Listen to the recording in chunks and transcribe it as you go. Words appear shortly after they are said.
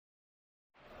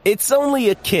It's only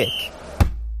a kick,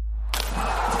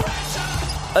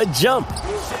 a jump,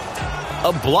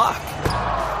 a block.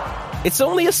 It's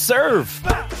only a serve.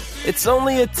 It's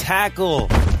only a tackle,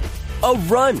 a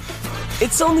run.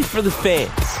 It's only for the fans.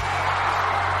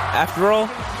 After all,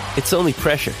 it's only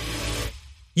pressure.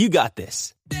 You got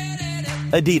this.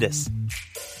 Adidas.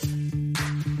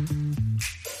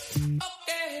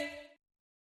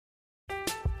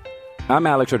 I'm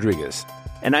Alex Rodriguez.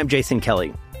 And I'm Jason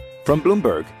Kelly. From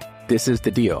Bloomberg, this is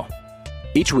The Deal.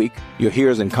 Each week, you'll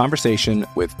hear us in conversation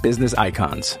with business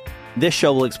icons. This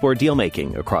show will explore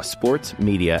deal-making across sports,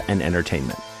 media, and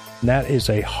entertainment. That is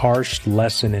a harsh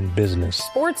lesson in business.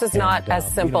 Sports is not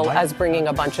as simple as bringing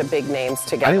a bunch of big names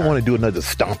together. I didn't want to do another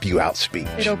stomp you out speech.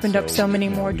 It opened up so many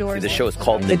more doors. The show is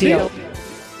called The Deal.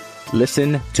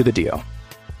 Listen to The Deal.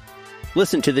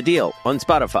 Listen to The Deal on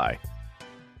Spotify.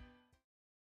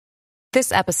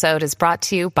 This episode is brought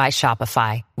to you by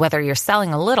Shopify. Whether you're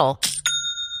selling a little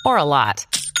or a lot,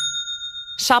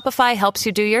 Shopify helps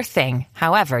you do your thing,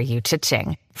 however you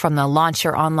cha-ching. From the launch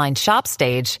your online shop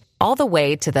stage, all the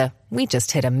way to the we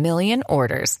just hit 1 million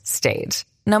orders stage.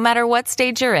 No matter what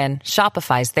stage you're in,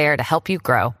 Shopify's there to help you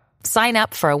grow. Sign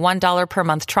up for a $1 per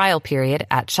month trial period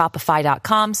at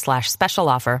shopify.com/special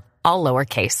offer, all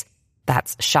lowercase.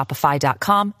 That's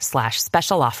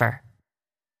shopify.com/special offer.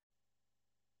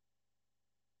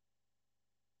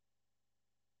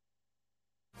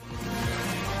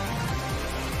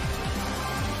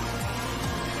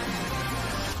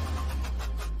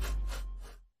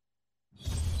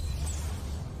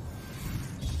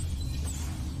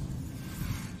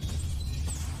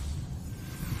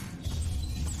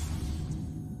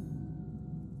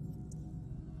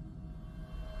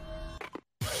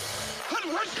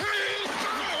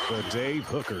 The Dave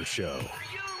Hooker Show.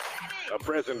 A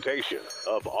presentation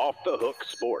of Off the Hook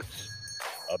Sports.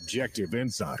 Objective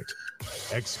insight,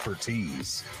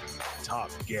 expertise,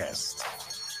 top guests.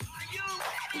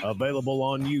 Available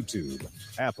on YouTube,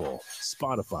 Apple,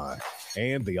 Spotify,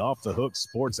 and the Off the Hook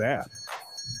Sports app.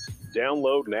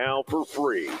 Download now for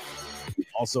free.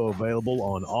 Also available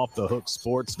on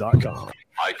offthehooksports.com.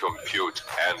 I compute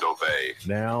and obey.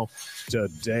 Now to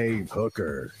Dave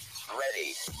Hooker.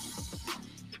 Ready.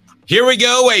 Here we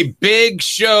go, a big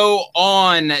show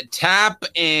on tap,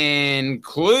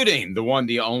 including the one,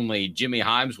 the only Jimmy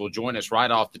Hyams will join us right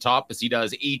off the top as he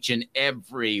does each and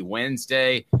every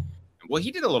Wednesday. Well, he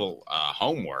did a little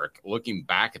homework looking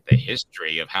back at the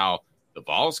history of how the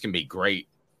Vols can be great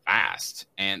fast,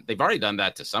 and they've already done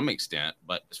that to some extent,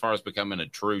 but as far as becoming a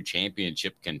true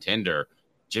championship contender,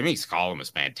 Jimmy's column is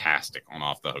fantastic on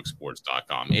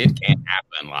offthehooksports.com. It can't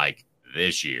happen like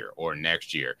this year or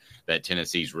next year that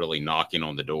Tennessee's really knocking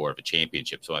on the door of a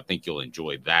championship. So I think you'll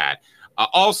enjoy that.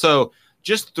 Also,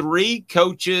 just 3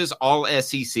 coaches, all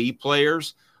SEC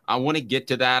players. I want to get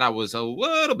to that. I was a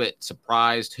little bit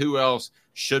surprised who else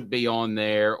should be on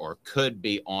there or could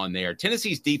be on there.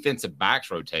 Tennessee's defensive backs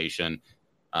rotation.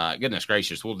 Goodness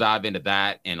gracious. We'll dive into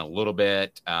that in a little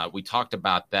bit. We talked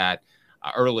about that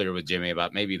earlier with Jimmy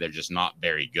about maybe they're just not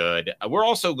very good. We're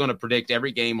also going to predict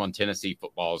every game on Tennessee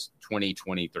football's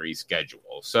 2023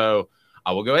 schedule. So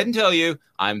I will go ahead and tell you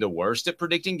I'm the worst at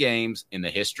predicting games in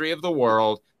the history of the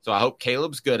world. So I hope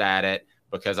Caleb's good at it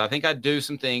because I think I do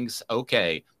some things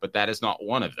okay, but that is not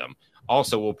one of them.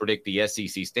 Also, we'll predict the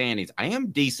SEC standings. I am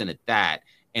decent at that.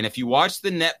 And if you watch the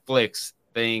Netflix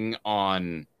thing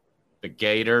on the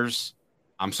Gators,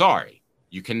 I'm sorry.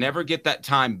 You can never get that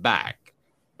time back,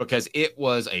 because it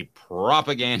was a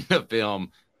propaganda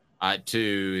film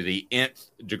to the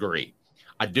nth degree.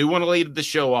 I do want to lead the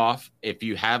show off. If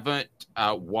you haven't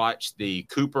watched the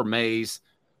Cooper Mays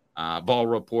ball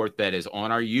report that is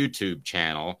on our YouTube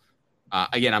channel,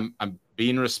 again, I'm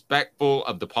being respectful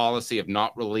of the policy of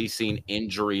not releasing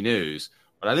injury news.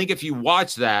 But I think if you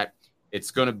watch that, it's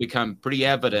going to become pretty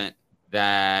evident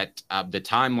that the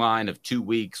timeline of 2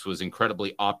 weeks was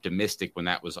incredibly optimistic when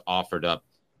that was offered up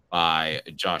by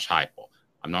Josh Heupel.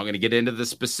 I'm not going to get into the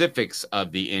specifics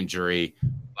of the injury,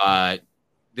 but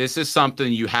this is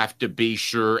something you have to be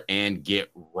sure and get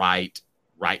right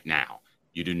now.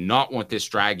 You do not want this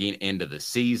dragging into the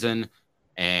season.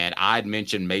 And I'd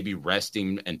mentioned maybe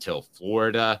resting until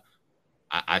Florida.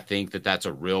 I think that that's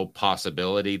a real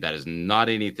possibility. That is not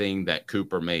anything that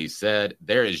Cooper Mays said.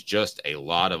 There is just a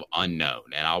lot of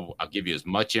unknown. And I'll give you as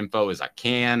much info as I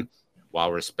can while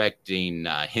respecting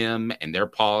him and their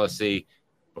policy,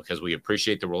 because we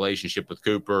appreciate the relationship with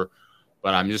Cooper.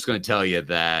 But I'm just going to tell you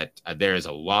that there is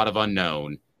a lot of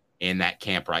unknown in that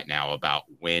camp right now about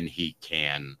when he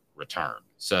can return.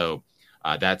 So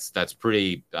that's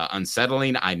pretty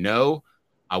unsettling, I know.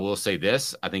 I will say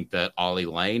this. I think that Ollie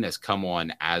Lane has come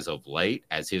on as of late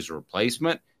as his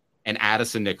replacement, and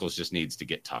Addison Nichols just needs to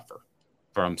get tougher.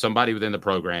 From somebody within the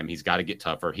program, he's got to get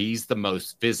tougher. He's the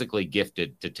most physically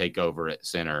gifted to take over at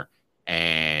center,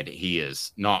 and he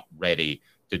is not ready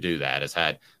to do that. Has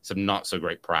had some not so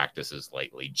great practices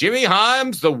lately. Jimmy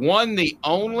Hyams, the one, the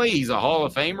only. He's a Hall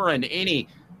of Famer, and any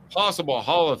possible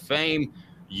Hall of Fame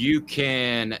you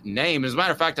can name. As a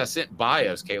matter of fact, I sent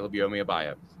bios. Caleb, you owe me a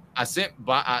bio.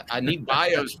 I need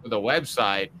bios for the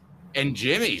website, and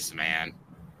Jimmy's, man,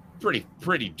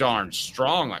 pretty darn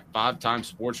strong, like 5-time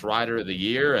Sports Writer of the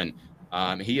Year,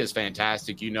 and he is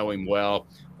fantastic. You know him well,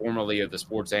 formerly of the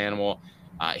Sports Animal.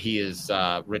 He is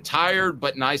retired,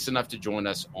 but nice enough to join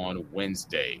us on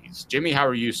Wednesdays. Jimmy, how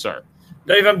are you, sir?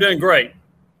 Dave, I'm doing great.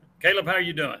 Caleb, how are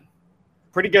you doing?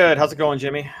 Pretty good. How's it going,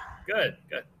 Jimmy? Good.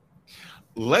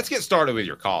 Let's get started with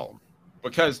your column,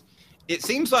 because it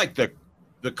seems like the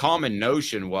common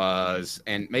notion was,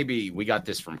 and maybe we got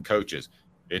this from coaches,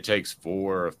 it takes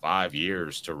 4 or 5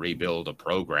 years to rebuild a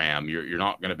program. You're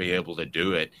not going to be able to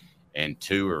do it in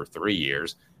 2 or 3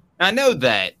 years. And I know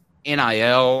that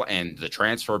NIL and the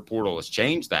transfer portal has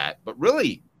changed that, but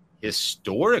really,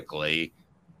 historically,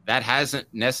 that hasn't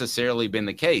necessarily been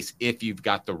the case if you've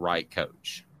got the right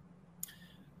coach.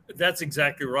 That's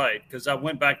exactly right, because I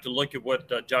went back to look at what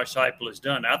Josh Heupel has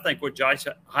done. I think what Josh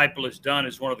Heupel has done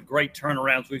is one of the great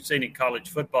turnarounds we've seen in college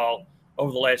football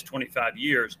over the last 25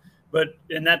 years.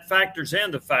 And that factors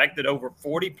in the fact that over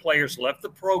 40 players left the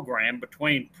program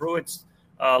between Pruitt's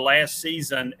last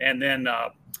season and then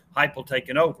Heupel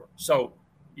taking over. So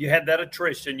you had that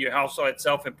attrition. You also had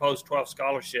self-imposed 12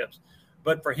 scholarships.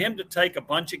 But for him to take a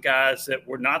bunch of guys that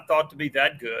were not thought to be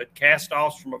that good,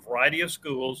 cast-offs from a variety of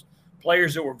schools,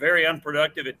 players that were very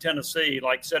unproductive at Tennessee,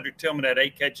 like Cedric Tillman had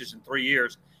 8 catches in 3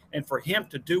 years, and for him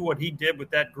to do what he did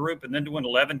with that group and then to win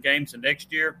 11 games the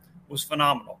next year was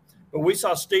phenomenal. But we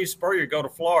saw Steve Spurrier go to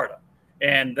Florida,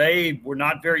 and they were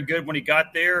not very good when he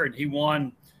got there, and he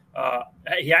won.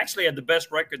 He actually had the best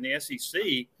record in the SEC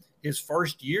his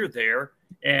first year there,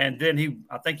 and then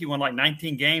I think he won like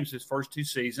 19 games his first 2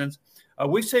 seasons.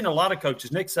 We've seen a lot of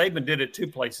coaches. Nick Saban did it 2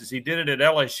 places. He did it at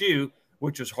LSU,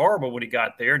 which was horrible when he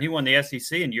got there, and he won the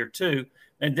SEC in year 2,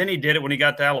 and then he did it when he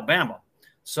got to Alabama.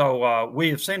 So we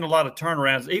have seen a lot of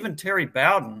turnarounds. Even Terry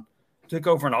Bowden took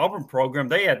over an Auburn program.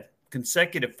 They had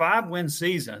consecutive 5-win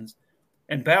seasons,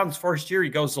 and Bowden's first year he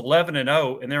goes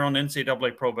 11-0, and they're on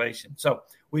NCAA probation. So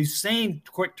we've seen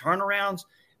quick turnarounds,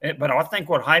 but I think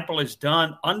what Heupel has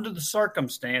done under the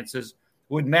circumstances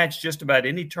would match just about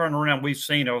any turnaround we've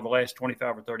seen over the last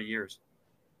 25 or 30 years.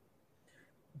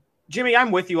 Jimmy,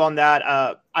 I'm with you on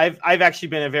that. I've actually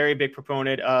been a very big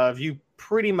proponent of you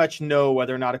pretty much know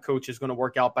whether or not a coach is going to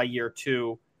work out by year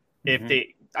 2. If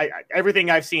everything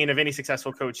I've seen of any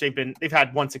successful coach, they've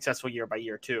had one successful year by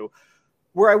year 2.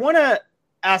 Where I want to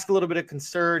ask a little bit of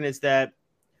concern is that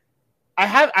I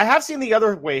have seen the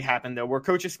other way happen though, where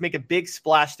coaches make a big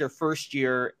splash their first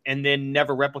year and then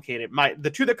never replicate it. The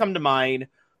 2 that come to mind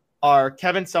are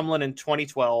Kevin Sumlin in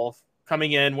 2012.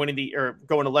 Coming in, going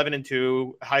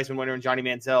 11-2, Heisman winner, and Johnny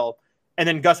Manziel, and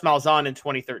then Gus Malzahn in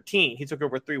 2013. He took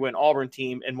over a 3-win Auburn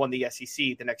team and won the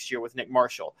SEC the next year with Nick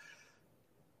Marshall.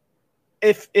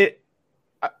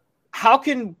 How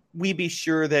can we be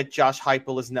sure that Josh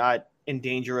Heupel is not in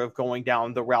danger of going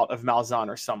down the route of Malzahn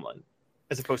or Sumlin,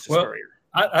 as opposed to Spurrier?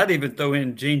 I'd even throw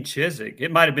in Gene Chizik.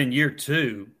 It might have been year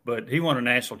 2, but he won a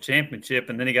national championship,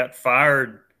 and then he got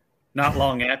fired not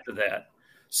long after that.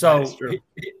 So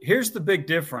here's the big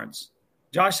difference.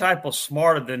 Josh Heupel's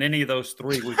smarter than any of those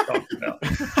 3 we've talked about.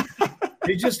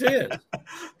 He just is.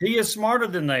 He is smarter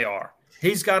than they are.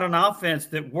 He's got an offense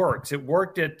that works. It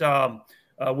worked at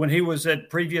when he was at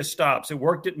previous stops. It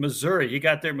worked at Missouri. He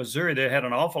got there at Missouri. They had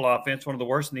an awful offense, one of the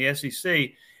worst in the SEC,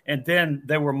 and then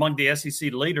they were among the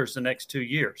SEC leaders the next 2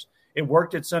 years. It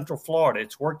worked at Central Florida.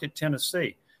 It's worked at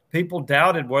Tennessee. People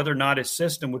doubted whether or not his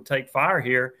system would take fire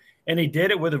here. And he did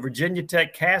it with a Virginia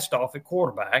Tech cast-off at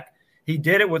quarterback. He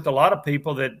did it with a lot of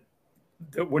people that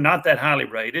were not that highly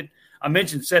rated. I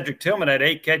mentioned Cedric Tillman had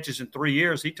 8 catches in 3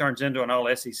 years. He turns into an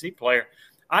all-SEC player.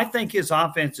 I think his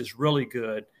offense is really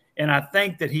good, and I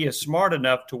think that he is smart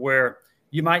enough to where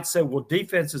you might say, well,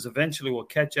 defenses eventually will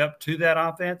catch up to that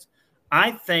offense. I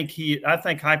think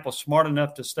Heupel's smart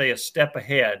enough to stay a step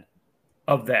ahead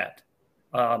of that.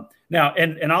 Now,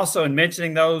 and also in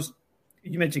mentioning those,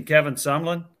 you mentioned Kevin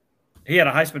Sumlin. He had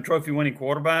a Heisman Trophy winning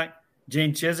quarterback.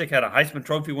 Gene Chizik had a Heisman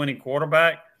Trophy winning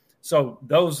quarterback. So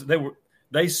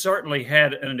they certainly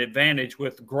had an advantage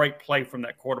with great play from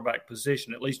that quarterback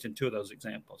position, at least in 2 of those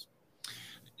examples.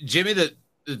 Jimmy,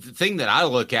 the thing that I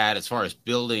look at as far as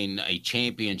building a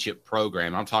championship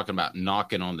program, I'm talking about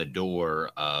knocking on the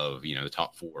door of, the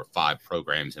top 4 or 5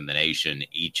 programs in the nation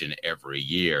each and every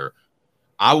year.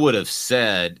 I would have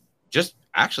said, just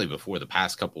actually before the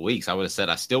past couple of weeks, I would have said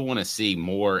I still want to see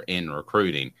more in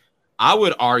recruiting. I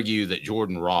would argue that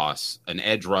Jordan Ross, an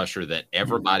edge rusher that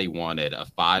everybody wanted, a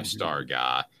 5-star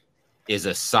guy, is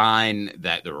a sign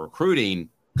that the recruiting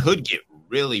could get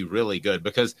really, really good,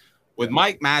 because with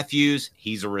Mike Matthews,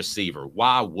 he's a receiver.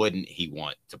 Why wouldn't he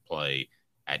want to play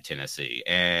at Tennessee?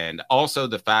 And also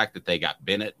the fact that they got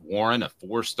Bennett Warren, a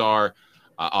 4-star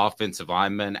offensive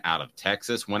lineman out of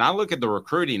Texas. When I look at the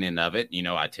recruiting end of it,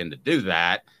 I tend to do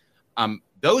that.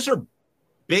 Those are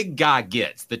big guy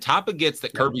gets. The type of gets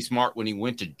that Kirby Smart, when he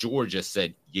went to Georgia,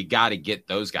 said you got to get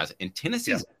those guys. And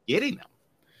Tennessee's getting them.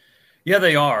 Yeah,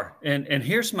 they are. And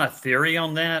here's my theory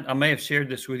on that. I may have shared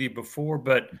this with you before,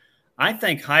 but I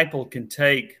think Heupel can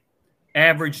take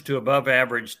average to above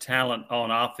average talent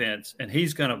on offense, and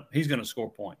he's gonna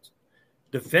score points.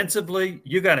 Defensively,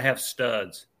 you got to have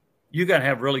studs. You got to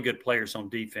have really good players on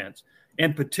defense.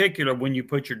 In particular, when you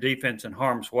put your defense in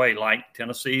harm's way, like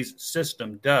Tennessee's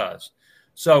system does.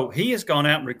 So he has gone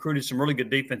out and recruited some really good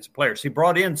defensive players. He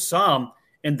brought in some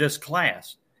in this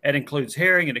class. That includes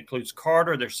Herring, it includes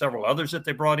Carter. There's several others that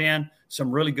they brought in,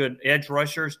 some really good edge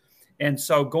rushers. And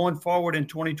so going forward in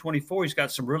 2024, he's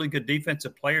got some really good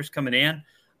defensive players coming in.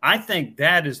 I think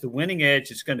that is the winning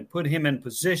edge. It's going to put him in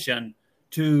position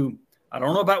to, I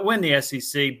don't know about win the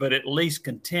SEC, but at least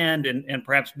contend and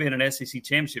perhaps be in an SEC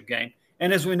championship game.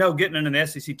 And as we know, getting in an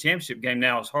SEC championship game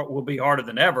now will be harder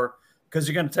than ever, because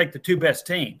you're going to take the 2 best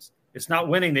teams. It's not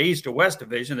winning the East or West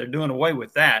division. They're doing away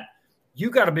with that. You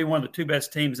got to be one of the 2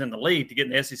 best teams in the league to get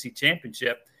in the SEC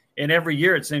championship. And every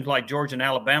year it seems like Georgia and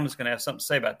Alabama is going to have something to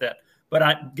say about that.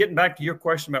 But getting back to your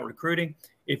question about recruiting,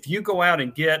 if you go out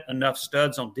and get enough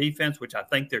studs on defense, which I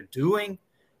think they're doing,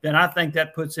 then I think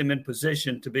that puts him in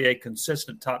position to be a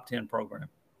consistent top 10 program.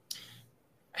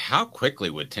 How quickly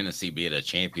would Tennessee be at a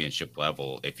championship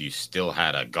level if you still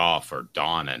had a Goff or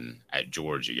Donnan at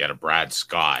Georgia? You had a Brad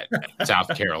Scott at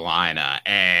South Carolina,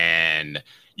 and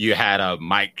you had a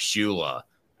Mike Shula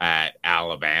at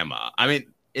Alabama. I mean,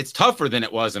 it's tougher than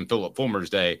it was in Philip Fulmer's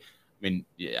day. I mean,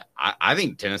 I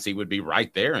think Tennessee would be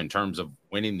right there in terms of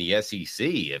winning the SEC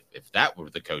if that were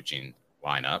the coaching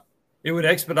lineup. It would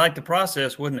expedite the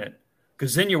process, wouldn't it?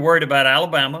 Because then you're worried about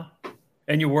Alabama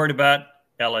and you're worried about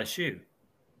LSU.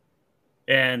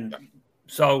 And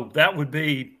so that would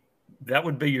be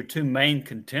your 2 main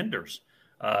contenders.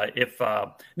 If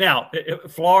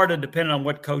Florida, depending on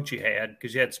what coach you had,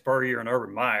 because you had Spurrier and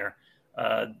Urban Meyer,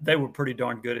 they were pretty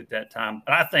darn good at that time.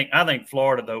 But I think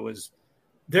Florida, though,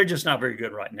 they're just not very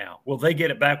good right now. Will they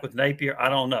get it back with Napier? I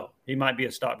don't know. He might be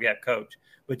a stopgap coach.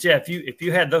 But yeah, if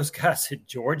you had those guys at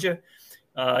Georgia,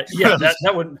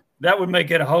 that would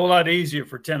make it a whole lot easier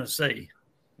for Tennessee.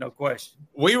 No question.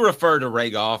 We refer to Ray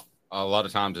Goff a lot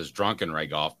of times as drunken Ray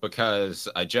Goff because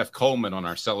Jeff Coleman on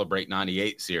our Celebrate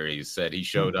 98 series said he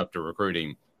showed up to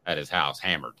recruiting at his house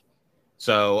hammered.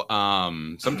 So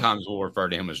sometimes we'll refer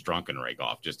to him as drunken Ray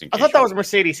Goff. Just in case. I thought that was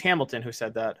Mercedes Hamilton who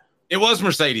said that. It was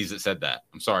Mercedes that said that.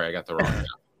 I'm sorry, I got the wrong guy.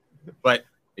 But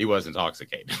he was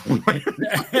intoxicated.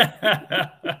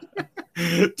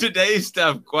 Today's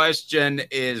tough question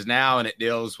is now, and it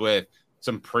deals with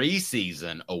some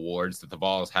preseason awards that the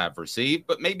Vols have received,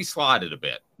 but maybe slide it a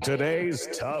bit. Today's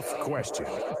tough question.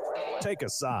 Take a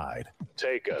side.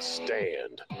 Take a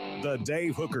stand. The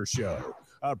Dave Hooker Show,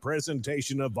 a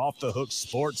presentation of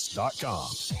OffTheHookSports.com.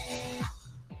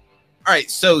 All right,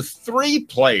 so 3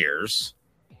 players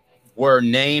were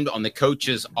named on the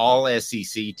coach's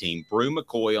All-SEC team. Brew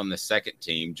McCoy on the 2nd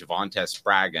team, Javonte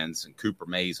Spraggins and Cooper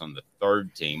Mays on the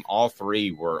 3rd team. All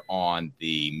 3 were on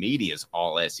the media's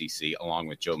All-SEC, along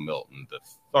with Joe Milton, the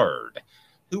 3rd.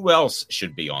 Who else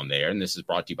should be on there? And this is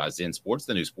brought to you by Zen Sports,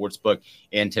 the new sports book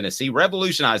in Tennessee,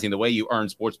 revolutionizing the way you earn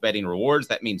sports betting rewards.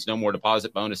 That means no more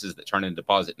deposit bonuses that turn into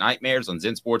deposit nightmares. On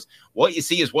Zen Sports, what you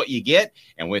see is what you get.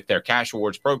 And with their cash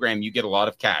rewards program, you get a lot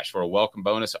of cash. For a welcome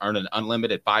bonus, earn an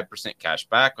unlimited 5% cash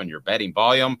back on your betting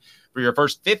volume for your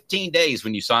first 15 days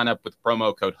when you sign up with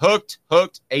promo code HOOKED,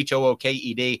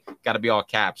 HOOKED. Got to be all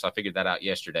caps. I figured that out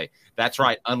yesterday. That's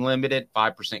right. Unlimited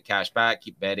 5% cash back.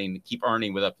 Keep betting, keep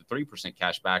earning with up to 3%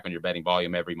 cash back on your betting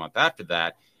volume every month after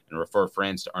that, and refer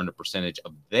friends to earn a percentage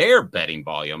of their betting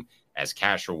volume as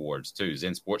cash rewards too.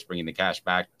 Zen Sports bringing the cash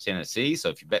back to Tennessee. So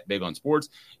if you bet big on sports,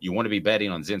 you want to be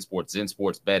betting on Zen Sports. Zen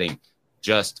Sports betting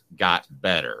just got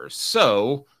better.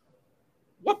 So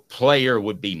what player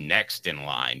would be next in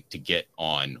line to get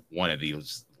on one of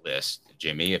these lists,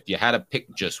 Jimmy? If you had to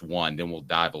pick just one, then we'll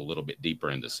dive a little bit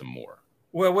deeper into some more.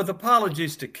 Well, with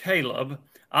apologies to Caleb,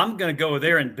 I'm going to go with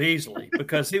Aaron Beasley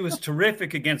because he was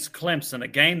terrific against Clemson, a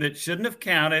game that shouldn't have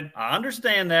counted. I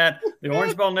understand that. The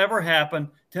Orange Bowl never happened.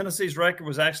 Tennessee's record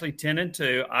was actually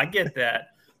 10-2. I get that.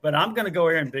 But I'm going to go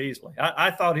Aaron Beasley.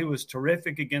 I thought he was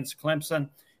terrific against Clemson.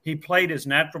 He played his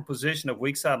natural position of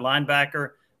weak side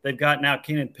linebacker. They've got now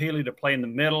Keenan Peely to play in the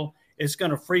middle. It's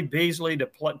going to free Beasley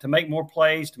to make more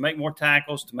plays, to make more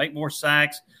tackles, to make more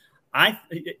sacks. I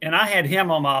had him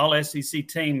on my All-SEC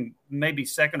team, maybe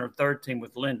second or third team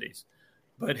with Lindy's.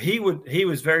 But he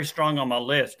was very strong on my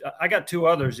list. I got two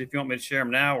others if you want me to share them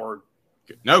now. Or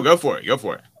no, go for it. Go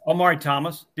for it. Omari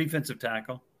Thomas, defensive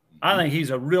tackle. I think he's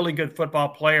a really good football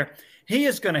player. He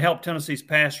is going to help Tennessee's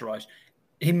pass rush.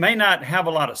 He may not have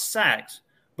a lot of sacks,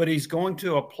 but he's going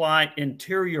to apply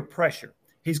interior pressure.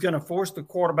 He's going to force the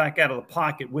quarterback out of the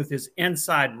pocket with his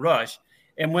inside rush.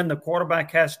 And when the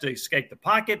quarterback has to escape the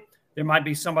pocket, there might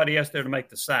be somebody else there to make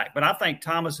the sack. But I think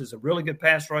Thomas is a really good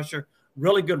pass rusher,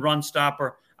 really good run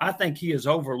stopper. I think he is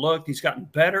overlooked. He's gotten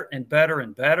better and better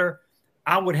and better.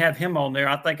 I would have him on there.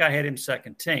 I think I had him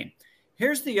second team.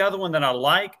 Here's the other one that I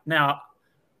like. Now,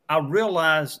 I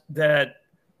realize that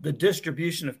the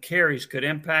distribution of carries could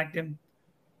impact him.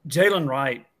 Jalen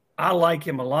Wright, I like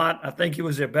him a lot. I think he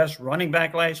was their best running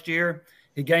back last year.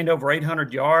 He gained over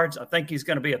 800 yards. I think he's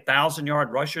going to be a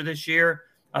 1,000-yard rusher this year.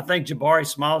 I think Jabari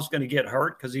Smiles is going to get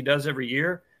hurt because he does every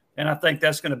year. And I think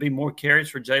that's going to be more carries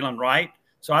for Jalen Wright.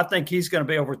 So I think he's going to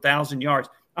be over 1,000 yards.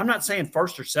 I'm not saying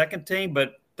first or second team,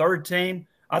 but third team.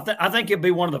 I think he'll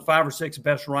be one of the 5 or 6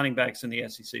 best running backs in the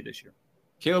SEC this year.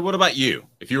 Caleb, what about you?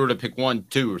 If you were to pick 1,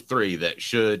 2, or 3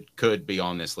 that could be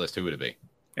on this list, who would it be?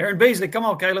 Aaron Beasley. Come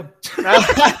on, Caleb.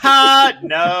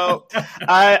 No.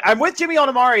 I'm with Jimmy on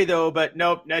Amari, though, but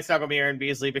nope, it's not going to be Aaron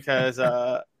Beasley because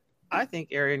I think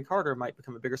Arian Carter might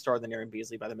become a bigger star than Aaron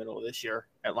Beasley by the middle of this year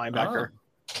at linebacker.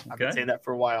 Oh, okay. I've been saying that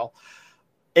for a while.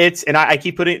 I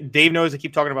keep Dave knows I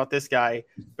keep talking about this guy,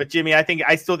 but Jimmy,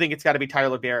 I still think it's got to be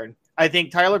Tyler Barron. I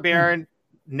think Tyler Barron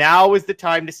now is the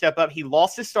time to step up. He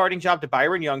lost his starting job to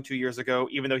Byron Young 2 years ago,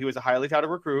 even though he was a highly touted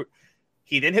recruit.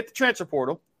 He then hit the transfer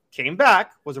portal, came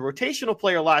back, was a rotational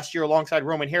player last year alongside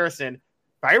Roman Harrison.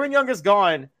 Byron Young is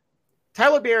gone.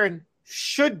 Tyler Barron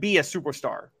should be a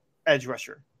superstar edge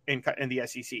rusher in the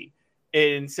SEC.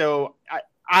 And so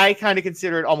I kind of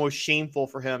consider it almost shameful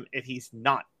for him if he's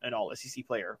not an all-SEC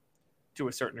player to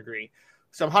a certain degree.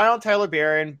 So I'm high on Tyler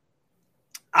Barron.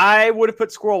 I would have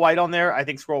put Squirrel White on there. I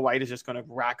think Squirrel White is just going to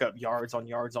rack up yards on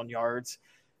yards on yards.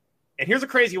 And here's a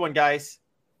crazy one, guys.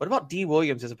 What about D.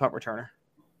 Williams as a punt returner,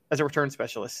 as a return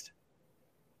specialist?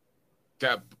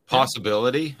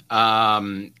 Possibility.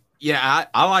 Yeah,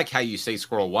 I like how you say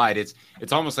Squirrel White.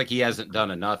 It's almost like he hasn't done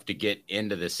enough to get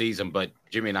into the season. But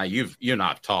Jimmy and I, you and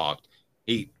I've talked.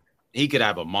 He could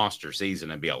have a monster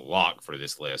season and be a lock for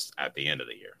this list at the end of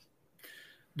the year.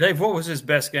 Dave, what was his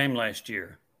best game last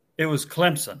year? It was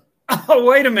Clemson. Oh,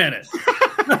 wait a minute.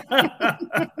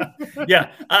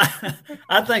 Yeah,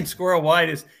 I think Squirrel White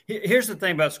is – here's the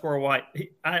thing about Squirrel White.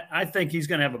 I think he's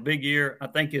going to have a big year. I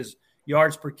think his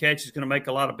yards per catch is going to make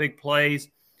a lot of big plays.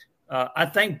 I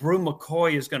think Brew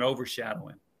McCoy is going to overshadow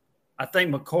him. I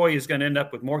think McCoy is going to end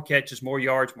up with more catches, more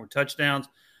yards, more touchdowns.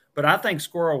 But I think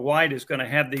Squirrel White is going to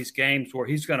have these games where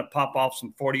he's going to pop off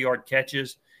some 40-yard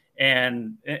catches,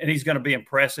 and he's going to be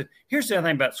impressive. Here's the other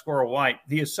thing about Squirrel White.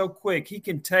 He is so quick. He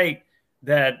can take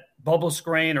that bubble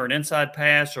screen or an inside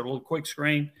pass or a little quick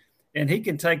screen, and he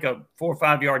can take a 4 or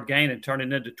 5 yard gain and turn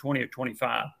it into 20 or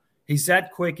 25. He's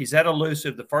that quick. He's that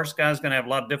elusive. The first guy's going to have a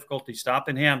lot of difficulty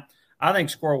stopping him. I think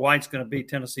Squirrel White's going to be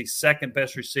Tennessee's second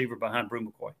best receiver behind Brew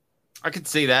McCoy. I could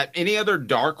see that. Any other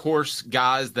dark horse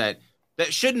guys that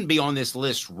shouldn't be on this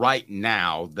list right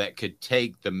now that could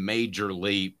take the major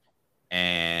leap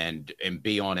and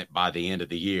be on it by the end of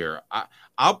the year?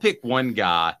 I'll pick one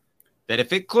guy that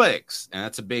if it clicks, and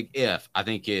that's a big if, I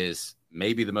think is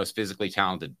maybe the most physically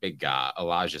talented big guy,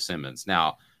 Elijah Simmons.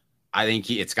 Now, I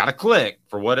think it's got to click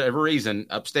for whatever reason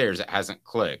upstairs. It hasn't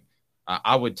clicked.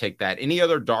 I would take that. Any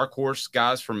other dark horse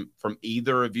guys from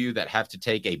either of you that have to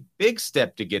take a big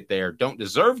step to get there, don't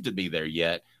deserve to be there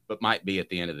yet, but might be at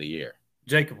the end of the year?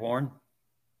 Jacob Warren.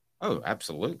 Oh,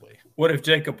 absolutely. What if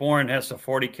Jacob Warren has a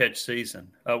 40-catch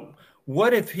season?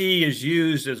 What if he is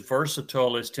used as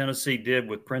versatile as Tennessee did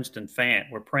with Princeton Fant,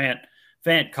 where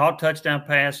Fant caught touchdown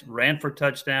pass, ran for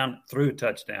touchdown, threw a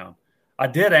touchdown? I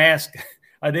did ask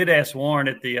Warren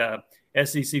at the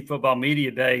SEC football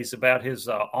media days about his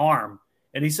arm,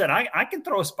 and he said, I can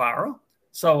throw a spiral.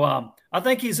 So I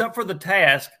think he's up for the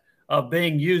task of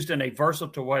being used in a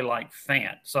versatile way like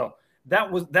Fant. So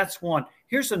that's one.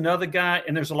 Here's another guy,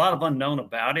 and there's a lot of unknown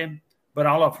about him, but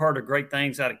all I've heard are great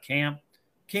things out of camp.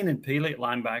 Keenan Peely at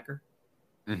linebacker.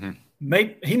 Mm-hmm.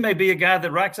 He may be a guy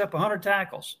that racks up 100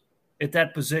 tackles at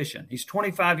that position. He's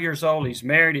 25 years old. He's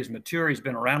married. He's mature. He's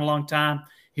been around a long time.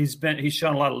 He's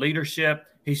shown a lot of leadership.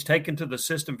 He's taken to the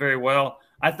system very well.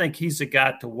 I think he's a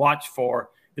guy to watch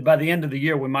for. By the end of the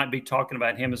year, we might be talking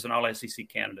about him as an All-SEC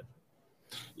candidate.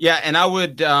 Yeah, and I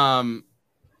would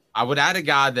add a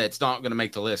guy that's not going to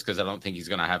make the list because I don't think he's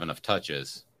going to have enough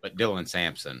touches. But Dylan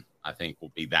Sampson, I think,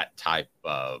 will be that type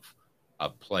of a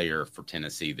player for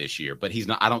Tennessee this year. But he's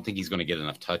not. I don't think he's going to get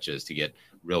enough touches to get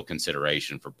real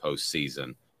consideration for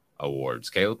postseason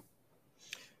awards. Caleb?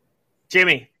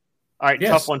 Jimmy, all right,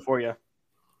 Yes. Tough one for you.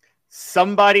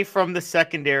 Somebody from the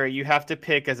secondary you have to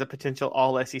pick as a potential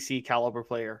All-SEC caliber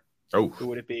player. Oh, who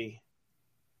would it be?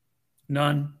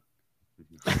 None.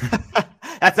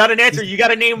 That's not an answer. You got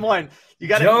to name one. You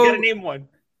got to name one.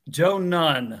 Joe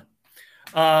Nunn.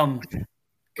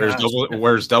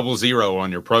 Where's 00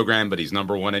 on your program, but he's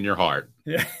number one in your heart.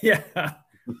 Yeah. He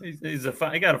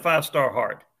got a 5-star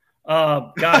heart.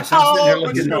 Gosh, I'm sitting here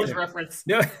looking at reference.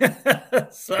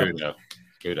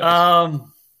 Kudos.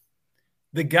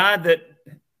 The guy that,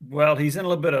 he's in a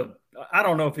little bit of, I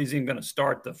don't know if he's even going to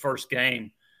start the first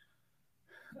game.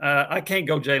 I can't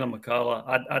go Jalen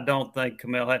McCullough. I don't think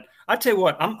Camille had. I tell you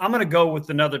what, I'm going to go with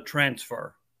another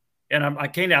transfer, and I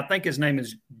think his name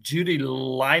is Judy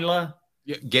Lila.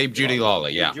 Yeah, Gabe Judy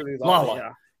Lawley. Yeah,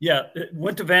 Lala. Yeah,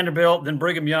 went to Vanderbilt, then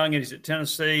Brigham Young, and he's at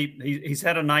Tennessee. He's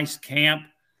had a nice camp,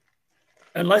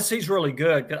 unless he's really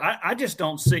good. I just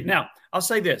don't see. Now, I'll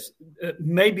say this: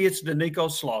 maybe it's Danico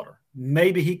Slaughter.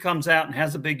 Maybe he comes out and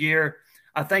has a big year.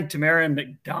 I think Tamarion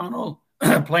McDonald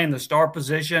playing the star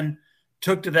position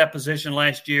took to that position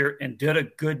last year and did a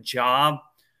good job.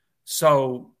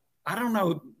 So I don't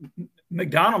know.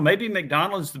 Maybe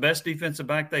McDonald is the best defensive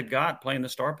back they've got playing the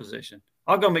star position.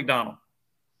 I'll go McDonald.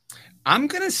 I'm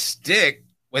going to stick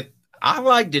with – I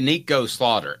like Danico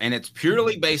Slaughter, and it's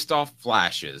purely based off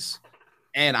flashes.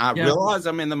 And I realize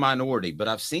I'm in the minority, but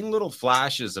I've seen little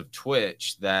flashes of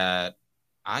Twitch that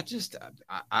I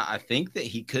think that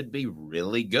he could be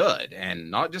really good,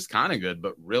 and not just kind of good,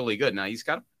 but really good. Now, he's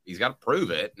got to prove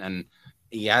it, and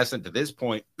he hasn't to this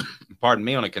point, pardon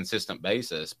me, on a consistent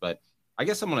basis. But I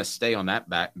guess I'm going to stay on that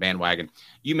bandwagon.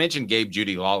 You mentioned Gabe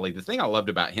Judy Lawley. The thing I loved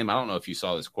about him, I don't know if you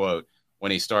saw this quote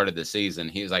when he started the season.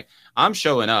 He was like, I'm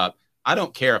showing up. I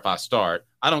don't care if I start.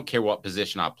 I don't care what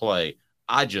position I play.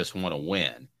 I just want to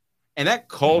win. And that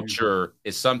culture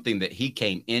is something that he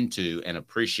came into and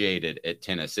appreciated at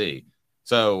Tennessee.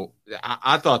 So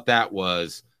I thought that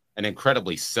was an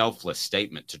incredibly selfless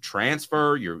statement to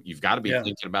transfer. You've got to be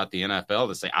thinking about the NFL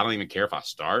to say, I don't even care if I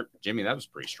start. Jimmy, that was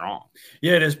pretty strong.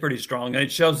 Yeah, it is pretty strong. And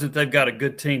it shows that they've got a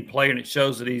good team player, and it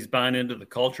shows that he's buying into the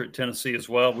culture at Tennessee as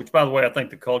well, which, by the way, I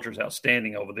think the culture is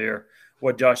outstanding over there,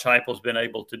 what Josh Heupel's been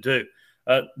able to do.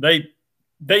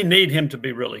 They need him to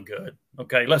be really good.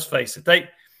 Okay, let's face it.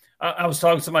 I was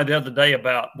talking to somebody the other day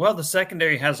about, the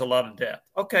secondary has a lot of depth.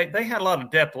 Okay, they had a lot of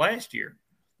depth last year.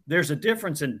 There's a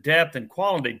difference in depth and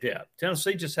quality depth.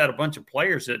 Tennessee just had a bunch of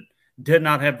players that did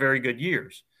not have very good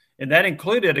years. And that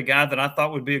included a guy that I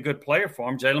thought would be a good player for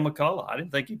him, Jalen McCullough. I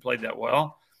didn't think he played that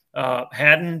well.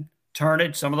 Haddon,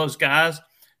 Turnage, some of those guys,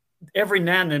 every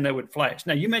now and then they would flash.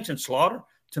 Now, you mentioned Slaughter.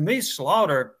 To me,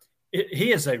 Slaughter,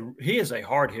 he is a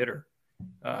hard hitter.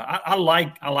 I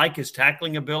like his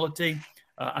tackling ability.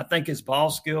 I think his ball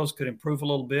skills could improve a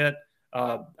little bit.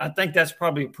 I think that's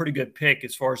probably a pretty good pick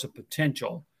as far as the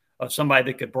potential of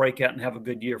somebody that could break out and have a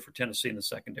good year for Tennessee in the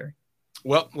secondary.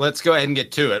 Well, let's go ahead and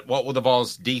get to it. What will the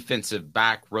Vols' defensive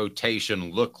back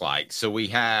rotation look like? So we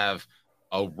have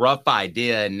a rough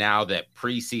idea now that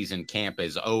preseason camp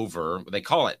is over. They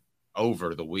call it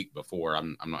over the week before.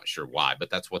 I'm not sure why, but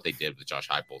that's what they did with Josh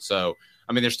Heupel. So,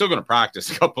 I mean, they're still going to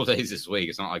practice a couple of days this week.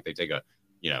 It's not like they take a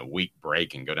week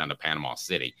break and go down to Panama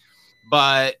City.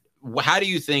 But how do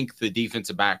you think the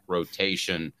defensive back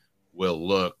rotation will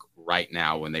look right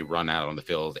now when they run out on the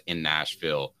field in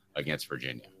Nashville against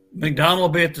Virginia? McDonald will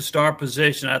be at the star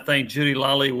position. I think Judy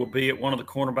Lawley will be at one of the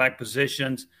cornerback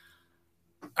positions.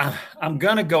 I'm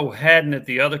going to go Haddon at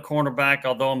the other cornerback,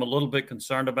 although I'm a little bit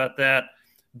concerned about that.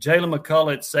 Jalen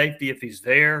McCullough at safety if he's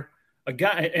there. A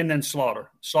guy, and then Slaughter.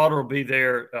 Slaughter will be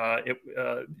there.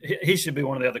 He should be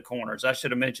one of the other corners. I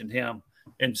should have mentioned him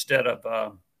instead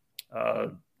of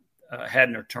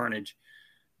Haddon or Turnage.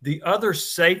 The other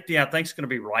safety, I think, is going to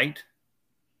be Wright.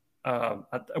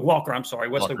 Walker. I'm sorry,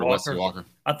 Wesley Walker.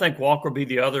 I think Walker will be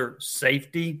the other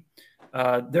safety.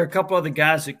 There are a couple other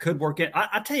guys that could work in.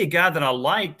 I tell you a guy that I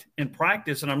liked in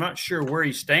practice, and I'm not sure where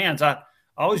he stands.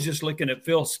 I was just looking at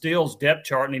Phil Steele's depth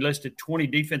chart, and he listed 20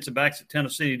 defensive backs at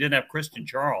Tennessee. He didn't have Christian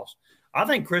Charles. I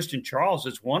think Christian Charles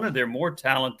is one of their more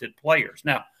talented players.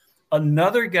 Now,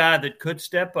 another guy that could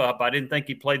step up, I didn't think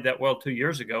he played that well 2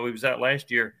 years ago. He was out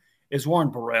last year, is Warren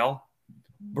Burrell.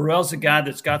 Burrell's a guy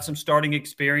that's got some starting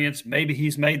experience. Maybe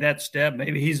he's made that step.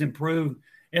 Maybe he's improved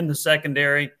in the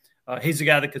secondary. He's a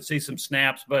guy that could see some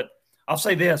snaps. But I'll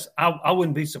say this, I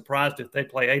wouldn't be surprised if they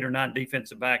play 8 or 9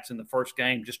 defensive backs in the first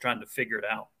game just trying to figure it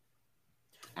out.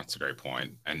 That's a great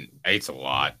point. And 8's a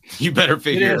lot. You better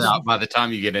figure it out by the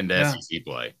time you get into SEC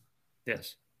play.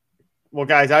 Yes. Well,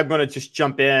 guys, I'm going to just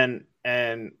jump in.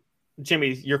 And,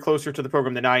 Jimmy, you're closer to the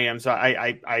program than I am, so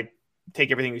I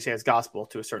take everything you say as gospel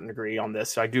to a certain degree on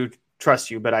this. So I do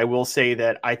trust you, but I will say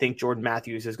that I think Jordan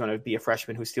Matthews is going to be a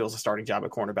freshman who steals a starting job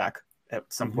at cornerback at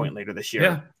some point later this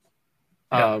year.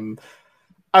 Yeah.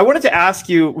 I wanted to ask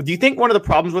you, do you think one of the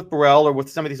problems with Burrell or with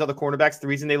some of these other cornerbacks, the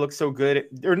reason they look so good,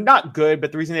 they're not good,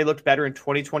 but the reason they looked better in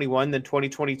 2021 than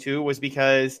 2022 was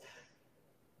because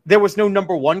there was no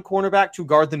number one cornerback to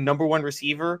guard the number one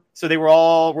receiver. So they were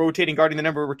all rotating, guarding the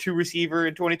number 2 receiver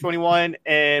in 2021.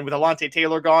 And with Alontae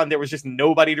Taylor gone, there was just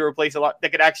nobody to replace a lot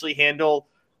that could actually handle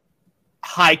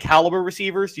high caliber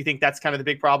receivers. Do you think that's kind of the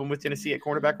big problem with Tennessee at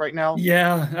cornerback right now?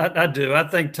 Yeah, I do. I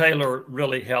think Taylor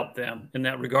really helped them in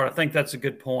that regard. I think that's a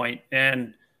good point.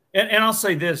 And I'll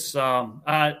say this,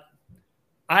 I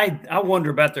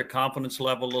wonder about their confidence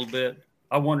level a little bit.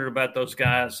 I wonder about those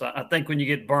guys. I think when you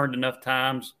get burned enough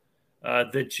times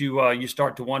that you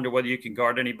start to wonder whether you can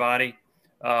guard anybody.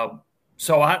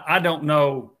 So I don't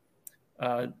know.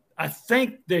 I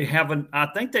think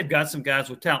they've got some guys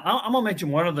with talent. I'm going to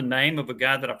mention one other name of a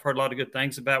guy that I've heard a lot of good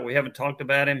things about. We haven't talked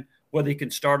about him. Whether he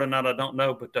can start or not, I don't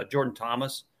know. But Jordan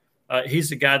Thomas,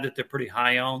 he's a guy that they're pretty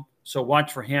high on. So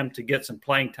watch for him to get some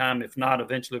playing time, if not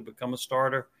eventually become a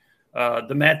starter.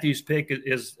 The Matthews pick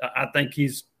is I think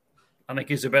he's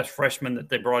the best freshman that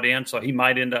they brought in, so he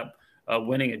might end up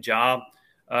winning a job.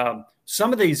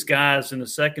 Some of these guys in the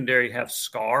secondary have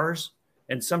scars,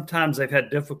 and sometimes they've had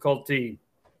difficulty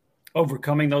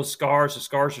overcoming those scars. The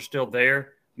scars are still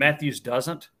there. Matthews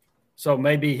doesn't. So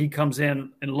maybe he comes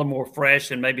in a little more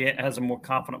fresh and maybe has a more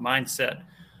confident mindset.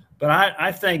 But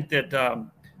I think that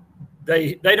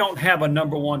they don't have a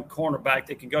number one cornerback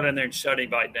that can go down there and shut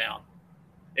anybody down.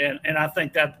 And I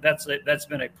think that's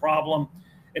been a problem.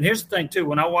 And here's the thing, too.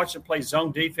 When I watched them play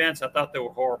zone defense, I thought they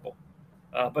were horrible.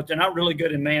 But they're not really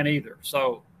good in man either.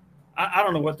 So I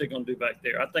don't know what they're going to do back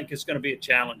there. I think it's going to be a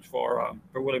challenge for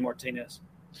Willie Martinez.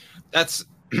 That's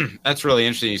really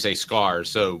interesting. You say scars.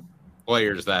 So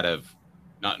players that have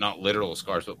not literal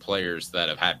scars, but players that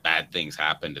have had bad things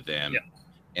happen to them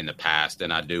in the past.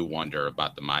 And I do wonder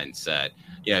about the mindset.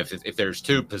 If there's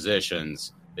 2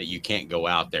 positions that you can't go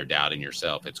out there doubting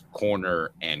yourself, it's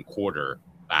corner and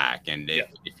quarterback. And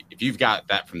if you've got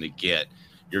that from the get,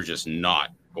 you're just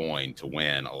not going to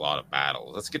win a lot of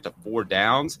battles. Let's get to 4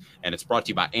 downs, and it's brought to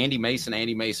you by Andy Mason,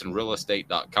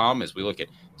 AndyMasonRealEstate.com, as we look at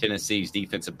Tennessee's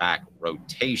defensive back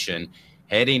rotation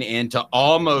heading into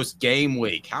almost game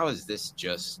week. How is this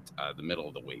just the middle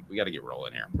of the week? We got to get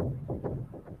rolling here.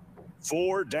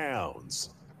 4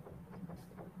 downs,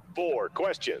 4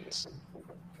 questions,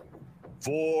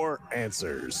 4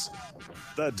 answers.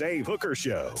 The Dave Hooker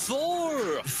Show.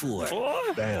 4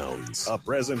 downs. A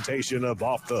presentation of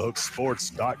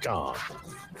OffTheHookSports.com.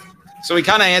 So we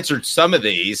kind of answered some of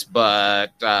these,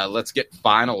 but let's get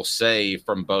final say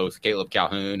from both Caleb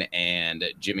Calhoun and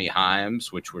Jimmy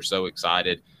Hyams, which we're so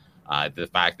excited. The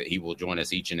fact that he will join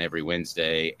us each and every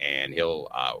Wednesday, and he'll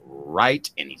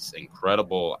write, and he's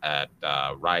incredible at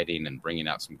writing and bringing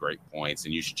out some great points.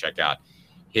 And you should check out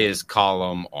his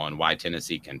column on why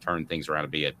Tennessee can turn things around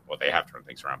and they have to turn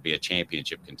things around, be a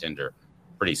championship contender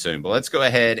pretty soon. But let's go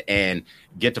ahead and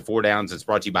get to 4 downs. It's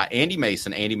brought to you by Andy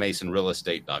Mason,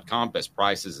 AndyMasonRealEstate.com. Best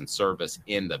prices and service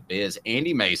in the biz.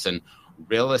 Andy Mason,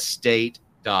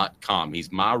 realestate.com.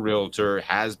 He's my realtor,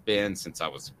 has been since I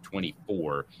was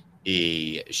 24.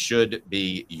 He should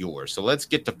be yours. So let's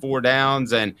get to 4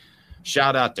 downs, and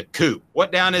shout out to Coop.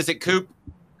 What down is it, Coop?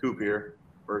 Coop here.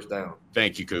 First down.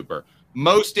 Thank you, Cooper.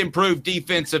 Most improved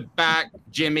defensive back,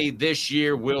 Jimmy, this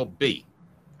year will be?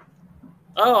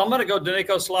 Oh, I'm going to go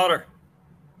Danico Slaughter.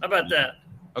 How about that?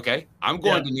 Okay. I'm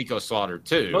going to Danico Slaughter,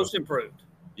 too. Most improved.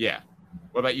 Yeah.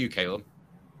 What about you, Caleb?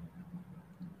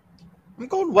 I'm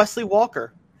going Wesley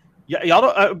Walker. Yeah, y'all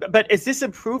don't. But is this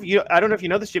improved? I don't know if you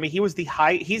know this, Jimmy. He's the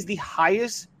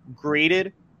highest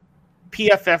graded,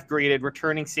 PFF graded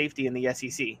returning safety in the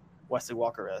SEC. Wesley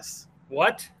Walker is.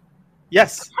 What?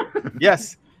 Yes.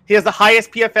 Yes. He has the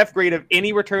highest PFF grade of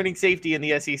any returning safety in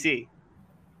the SEC.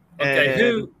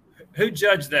 Okay, who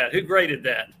judged that? Who graded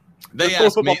that? They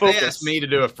asked me to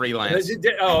do a freelance.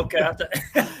 Oh, okay.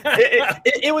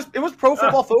 it was Pro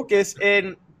Football Focus,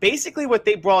 and basically what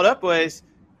they brought up was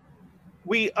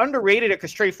we underrated it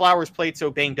because Trey Flowers played so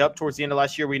banged up towards the end of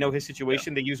last year. We know his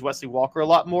situation. They used Wesley Walker a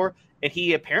lot more, and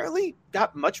he apparently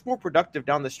got much more productive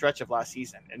down the stretch of last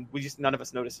season, and none of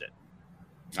us noticed it.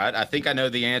 I think I know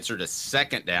the answer to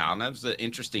second down. That was an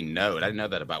interesting note. I didn't know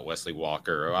that about Wesley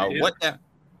Walker. What down?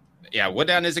 Yeah, what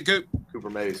down is it, Coop? Cooper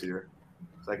Mays here.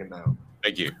 Second down.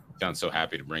 Thank you. John's so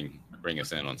happy to bring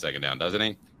us in on second down, doesn't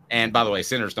he? And by the way,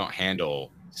 centers don't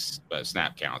handle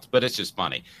snap counts, but it's just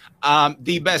funny.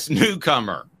 The best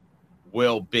newcomer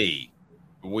will be,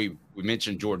 we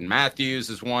mentioned Jordan Matthews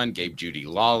as one, Gabe Judy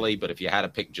Lawley, but if you had to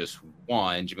pick just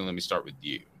one, Jimmy, let me start with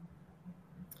you.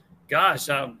 Gosh,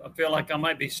 I feel like I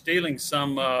might be stealing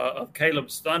some of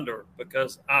Caleb's thunder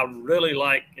because I really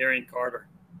like Arian Carter.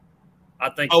 I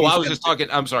think. Oh, I was just talking.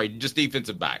 I'm sorry, just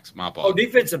defensive backs. My apologies. Oh,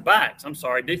 defensive backs. I'm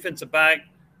sorry, defensive back.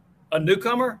 A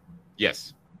newcomer?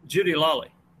 Yes. Judy Lawley.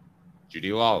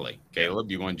 Judy Lawley. Caleb,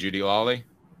 you want Judy Lawley?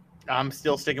 I'm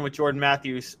still sticking with Jordan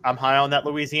Matthews. I'm high on that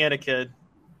Louisiana kid.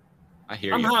 I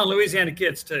hear I'm you. high on Louisiana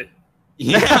kids too.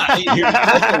 Yeah.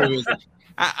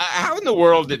 How in the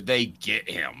world did they get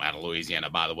him out of Louisiana,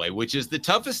 by the way, which is the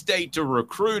toughest state to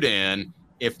recruit in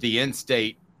if the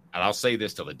in-state, and I'll say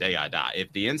this till the day I die,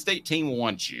 if the in-state team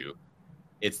wants you,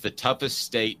 it's the toughest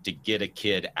state to get a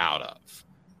kid out of.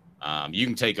 You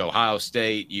can take Ohio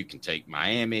State, you can take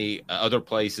Miami, other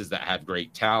places that have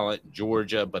great talent,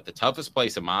 Georgia, but the toughest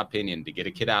place, in my opinion, to get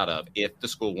a kid out of, if the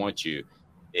school wants you,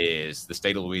 is the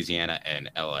state of Louisiana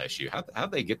and LSU.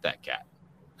 How'd they get that cat?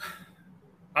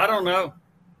 I don't know.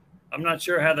 I'm not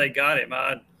sure how they got him.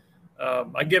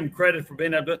 I give him credit for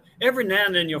being able to. Every now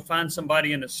and then you'll find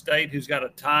somebody in the state who's got a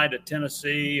tie to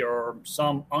Tennessee or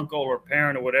some uncle or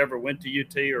parent or whatever went to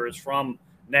UT or is from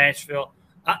Nashville.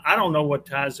 I don't know what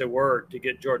ties there were to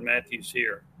get Jordan Matthews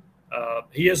here.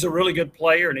 He is a really good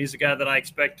player, and he's a guy that I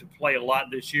expect to play a lot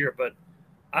this year, but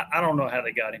I don't know how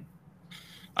they got him.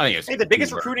 I think the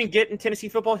biggest recruiting get in Tennessee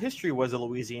football history was a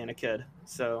Louisiana kid.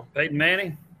 So Peyton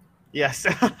Manning? Yes.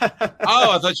 Oh,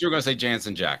 I thought you were going to say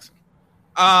Jansen Jackson.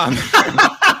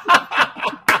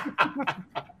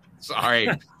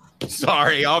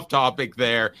 Sorry, off topic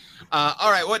there.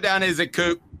 All right, what down is it,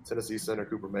 Coop? Tennessee center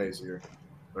Cooper Mays here.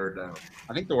 Third down.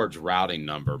 I think the words routing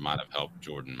number might have helped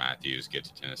Jordan Matthews get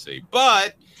to Tennessee.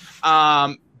 But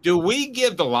do we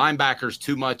give the linebackers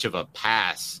too much of a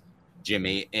pass,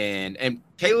 Jimmy? And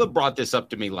Caleb brought this up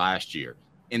to me last year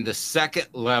in the second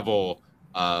level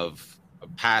of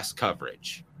pass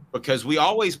coverage, because we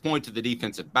always point to the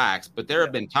defensive backs, but there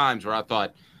have been times where I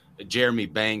thought Jeremy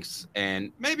Banks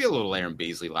and maybe a little Aaron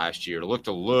Beasley last year looked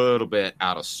a little bit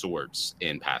out of sorts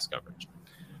in pass coverage.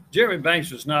 Jeremy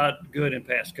Banks was not good in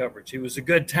pass coverage. He was a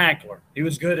good tackler. He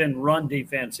was good in run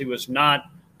defense. He was not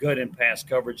good in pass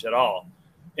coverage at all.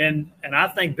 And I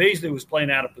think Beasley was playing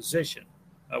out of position,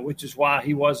 which is why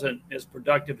he wasn't as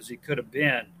productive as he could have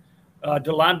been.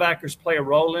 Do linebackers play a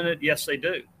role in it? Yes, they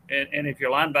do. And if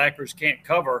your linebackers can't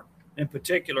cover, in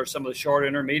particular, some of the short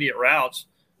intermediate routes,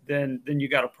 then you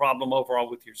got a problem overall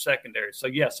with your secondary. So,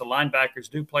 yes, the linebackers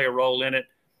do play a role in it,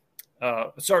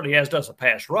 certainly as does a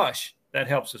pass rush. That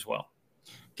helps as well.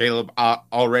 Caleb, I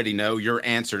already know your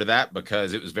answer to that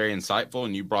because it was very insightful,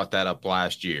 and you brought that up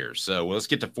last year. So let's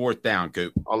get to fourth down,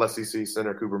 Coop. All SEC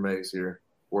center Cooper Mays here.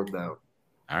 Fourth down.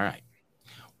 All right.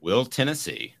 Will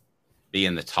Tennessee be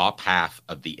in the top half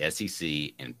of the SEC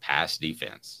in pass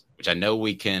defense, which I know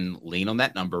we can lean on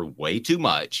that number way too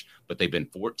much, but they've been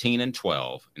 14 and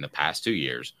 12 in the past 2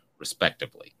 years,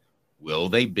 respectively. Will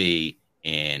they be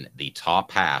in the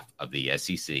top half of the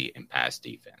SEC in pass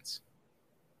defense?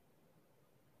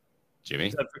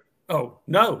 Jimmy? Oh,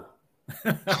 no.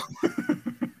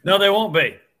 No, they won't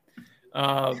be.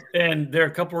 And there are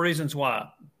a couple of reasons why.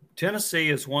 Tennessee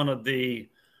is one of the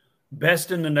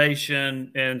best in the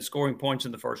nation in scoring points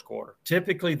in the first quarter.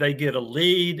 Typically, they get a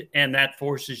lead, and that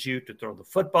forces you to throw the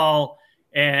football,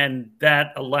 and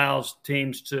that allows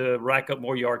teams to rack up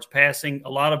more yards passing. A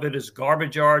lot of it is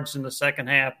garbage yards in the second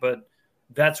half, but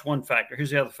that's one factor. Here's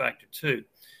the other factor, too.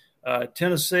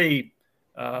 Tennessee,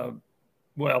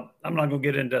 well, I'm not going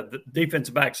to get into the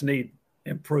defensive backs need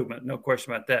improvement, no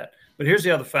question about that. But here's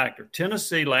the other factor.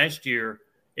 Tennessee last year,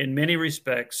 in many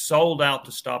respects, sold out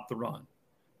to stop the run.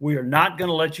 We are not going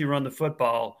to let you run the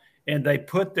football, and they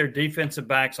put their defensive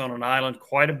backs on an island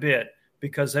quite a bit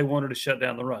because they wanted to shut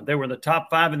down the run. They were in the top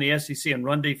 5 in the SEC in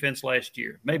run defense last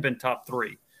year, may have been top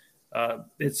 3.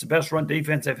 It's the best run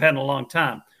defense they've had in a long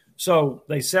time. So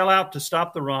they sell out to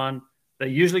stop the run. They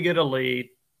usually get a lead.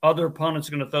 Other opponents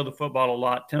are going to throw the football a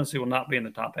lot. Tennessee will not be in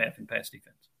the top half in pass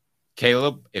defense.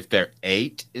 Caleb, if they're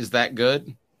 8, is that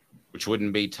good? Which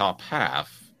wouldn't be top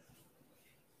half.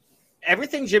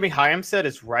 Everything Jimmy Hyams said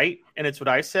is right, and it's what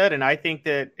I said, and I think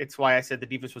that it's why I said the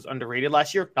defense was underrated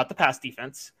last year, not the pass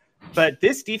defense. But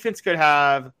this defense could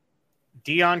have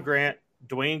Deion Grant,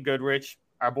 Dwayne Goodrich,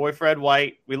 our boy Fred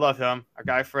White. We love him. Our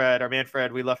guy Fred, our man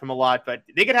Fred, we love him a lot. But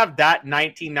they could have that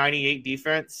 1998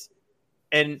 defense,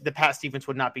 and the pass defense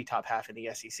would not be top half in the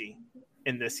SEC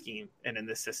in this scheme and in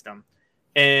this system.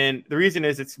 And the reason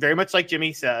is it's very much like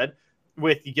Jimmy said,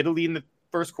 with you get a lead in the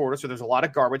first quarter, so there's a lot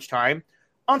of garbage time.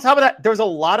 On top of that, there's a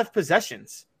lot of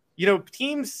possessions. You know,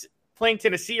 teams playing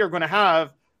Tennessee are going to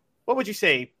have, what would you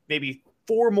say, maybe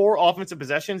 4 more offensive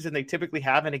possessions than they typically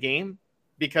have in a game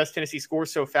because Tennessee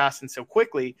scores so fast and so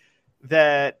quickly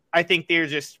that I think they're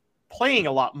just playing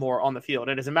a lot more on the field.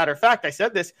 And as a matter of fact, I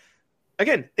said this,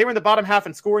 again, they were in the bottom half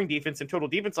in scoring defense and total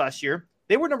defense last year.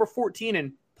 They were number 14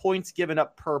 in points given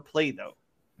up per play, though.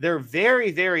 They're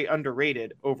very, very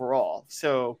underrated overall.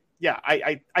 So, yeah,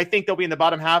 I think they'll be in the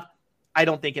bottom half. I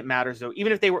don't think it matters, though.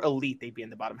 Even if they were elite, they'd be in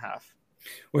the bottom half.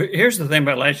 Well, here's the thing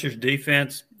about last year's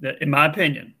defense, in my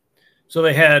opinion. So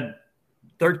they had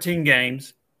 13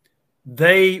 games.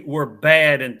 They were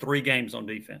bad in 3 games on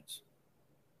defense.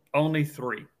 Only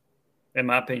 3, in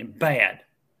my opinion. Bad.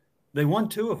 They won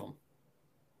 2 of them.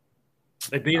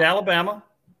 They beat Alabama,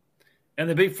 and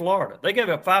they beat Florida. They gave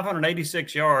up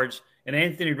 586 yards, and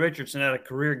Anthony Richardson had a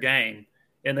career game,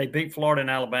 and they beat Florida and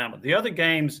Alabama. The other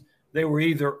games, they were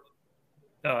either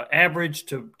average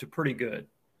to pretty good.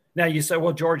 Now you say,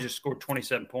 well, Georgia scored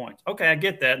 27 points. Okay, I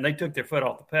get that, and they took their foot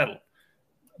off the pedal.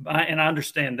 And I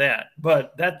understand that.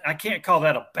 But that I can't call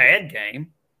that a bad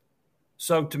game.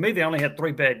 So to me, they only had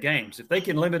 3 bad games. If they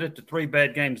can limit it to 3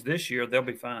 bad games this year, they'll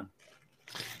be fine.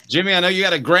 Jimmy, I know you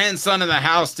got a grandson in the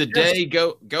house today.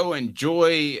 Yes. Go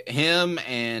enjoy him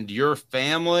and your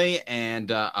family.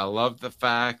 And I love the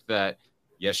fact that,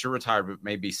 yes, you're retired, but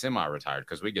maybe semi-retired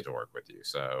because we get to work with you.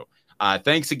 So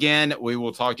thanks again. We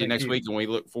will talk to you next week, and we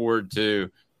look forward to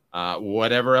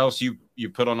whatever else you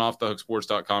put on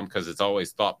offthehooksports.com because it's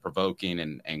always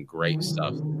thought-provoking and great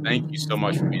stuff. Thank you so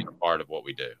much for being a part of what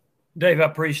we do. Dave, I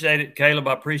appreciate it. Caleb,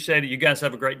 I appreciate it. You guys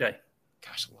have a great day.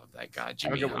 Gosh, I love that guy,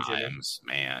 Jimmy Hyams.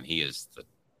 Man, he is the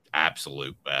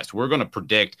absolute best. We're going to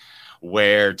predict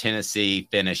where Tennessee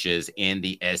finishes in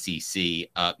the SEC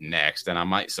up next, and I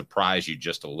might surprise you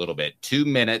just a little bit. 2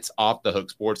 minutes off the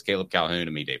Hook Sports. Caleb Calhoun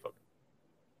and me, Dave Hooker.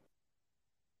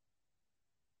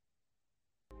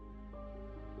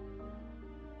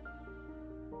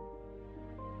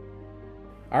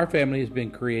 Our family has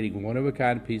been creating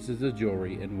one-of-a-kind pieces of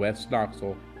jewelry in West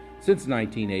Knoxville since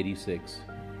 1986.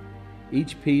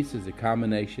 Each piece is a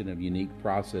combination of unique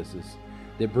processes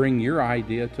that bring your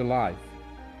idea to life.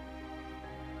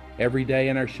 Every day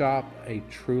in our shop, a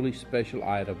truly special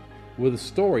item with a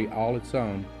story all its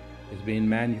own is being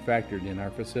manufactured in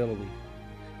our facility,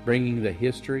 bringing the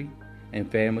history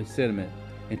and family sentiment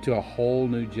into a whole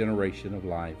new generation of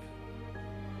life.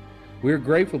 We are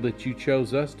grateful that you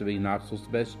chose us to be Knoxville's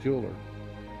best jeweler,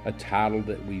 a title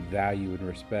that we value and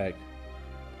respect.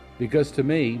 Because to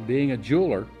me, being a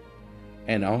jeweler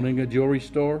and owning a jewelry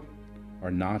store are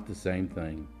not the same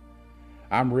thing.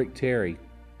 I'm Rick Terry.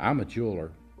 I'm a jeweler,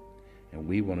 and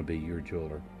we want to be your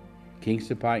jeweler.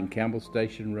 Kingston Pike and Campbell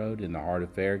Station Road in the heart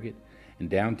of Farragut, and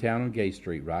downtown on Gay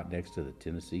Street right next to the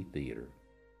Tennessee Theater.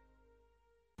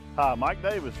 Hi, Mike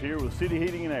Davis here with City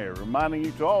Heating and Air, reminding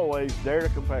you to always dare to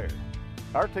compare.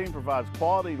 Our team provides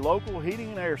quality local heating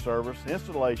and air service,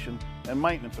 installation, and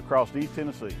maintenance across East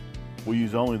Tennessee. We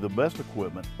use only the best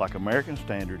equipment like American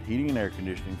Standard heating and air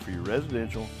conditioning for your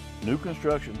residential, new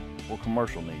construction, or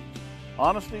commercial needs.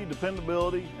 Honesty,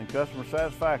 dependability, and customer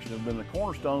satisfaction have been the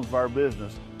cornerstones of our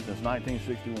business since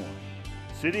 1961.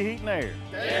 City Heat and Air.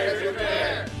 Dare to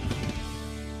compare.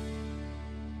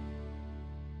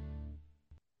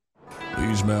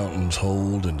 These mountains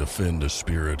hold and defend a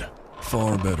spirit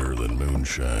far better than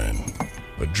moonshine.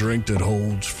 A drink that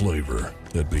holds flavor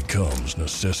that becomes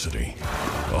necessity.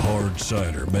 A hard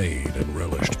cider made and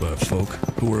relished by folk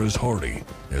who are as hearty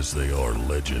as they are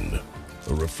legend.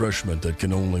 A refreshment that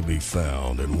can only be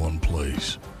found in one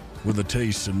place. With a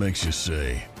taste that makes you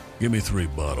say, give me 3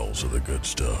 bottles of the good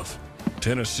stuff.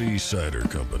 Tennessee Cider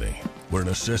Company, where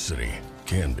necessity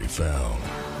can be found.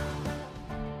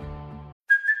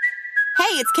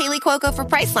 Hey, it's Kaylee Cuoco for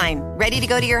Priceline. Ready to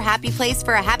go to your happy place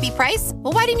for a happy price?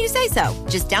 Well, why didn't you say so?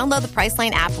 Just download the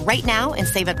Priceline app right now and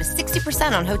save up to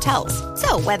 60% on hotels.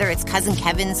 So whether it's Cousin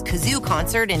Kevin's Kazoo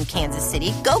Concert in Kansas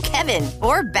City, go Kevin,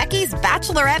 or Becky's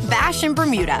Bachelorette Bash in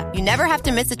Bermuda, you never have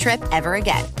to miss a trip ever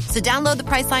again. So download the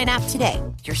Priceline app today.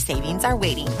 Your savings are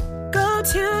waiting. Go Go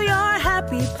to your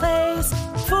happy place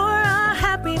for a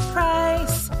happy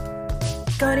price.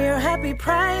 Go to your happy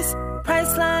price,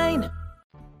 Priceline.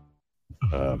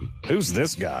 Who's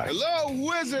this guy? Hello,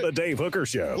 who is it? The Dave Hooker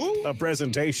Show, a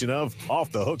presentation of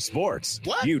Off the Hook Sports.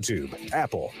 What? YouTube,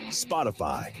 Apple,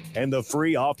 Spotify, and the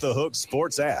free Off the Hook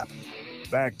Sports app.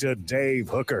 Back to Dave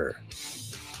Hooker.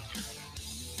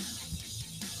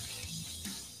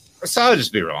 So I'll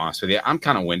just be real honest with you. I'm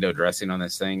kind of window dressing on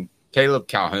this thing. Caleb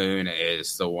Calhoun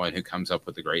is the one who comes up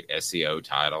with the great SEO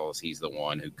titles. He's the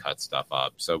one who cuts stuff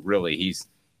up. So really,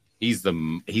 he's the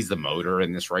motor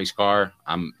in this race car.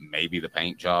 I'm maybe the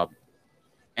paint job.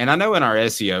 And I know in our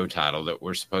SEO title that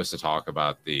we're supposed to talk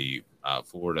about the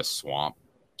Florida Swamp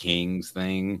Kings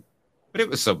thing, but it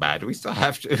was so bad. Do we still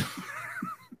have to?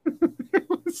 It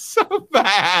was so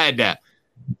bad.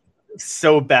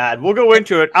 So bad. We'll go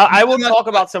into it. I will talk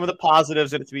about some of the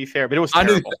positives, and to be fair, but it was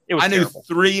terrible. I knew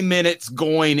 3 minutes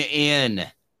going in,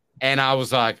 and I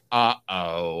was like,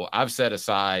 uh-oh, I've set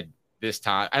aside this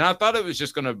time. And I thought it was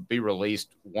just going to be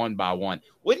released one by one.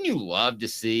 Wouldn't you love to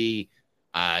see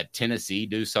Tennessee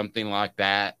do something like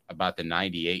that about the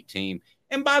 98 team?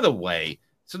 And by the way,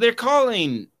 so they're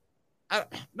calling,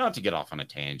 not to get off on a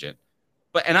tangent,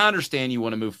 and I understand you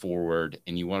want to move forward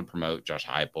and you want to promote Josh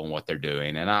Heupel and what they're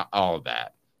doing and all of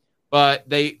that. But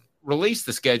they released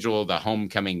the schedule of the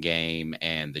homecoming game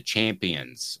and the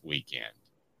Champions Weekend.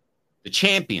 The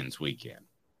Champions Weekend.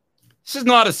 This is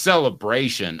not a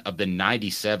celebration of the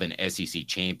 97 SEC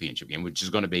championship game, which is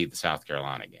going to be the South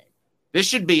Carolina game. This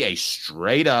should be a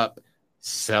straight-up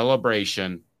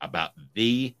celebration about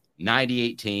the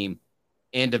 98 team,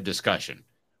 end of discussion.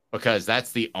 Because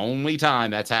that's the only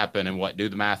time that's happened in do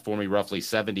the math for me, roughly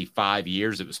 75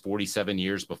 years. It was 47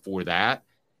 years before that.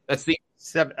 That's the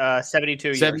 72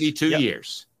 years. 72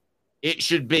 years. It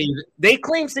should be. They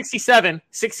claim 67.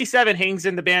 67 hangs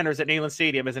in the banners at Neyland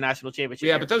Stadium as a national championship.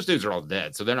 Yeah, but those dudes are all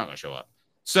dead, so they're not going to show up.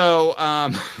 So,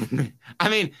 I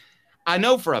mean, I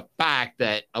know for a fact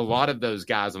that a lot of those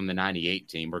guys on the 98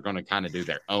 team are going to kind of do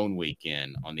their own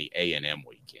weekend on the A&M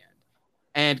weekend.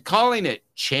 And calling it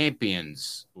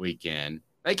Champions Weekend,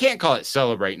 they can't call it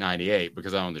Celebrate 98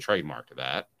 because I own the trademark to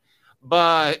that.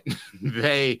 But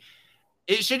it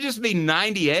should just be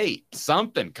 98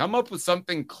 something. Come up with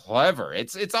something clever.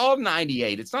 It's all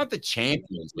 98. It's not the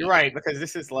Champions. You're right, because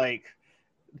this is like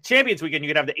Champions Weekend. You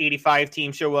could have the 85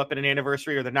 team show up at an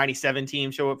anniversary, or the 97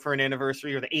 team show up for an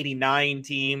anniversary, or the 89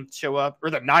 team show up, or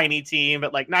the 90 team.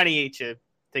 But like 98 should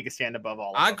take a stand above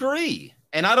all of them. I agree.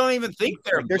 And I don't even think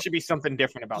there should be something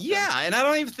different about them. And I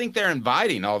don't even think they're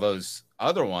inviting all those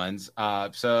other ones.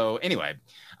 So anyway,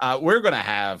 we're going to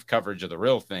have coverage of the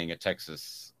real thing at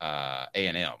Texas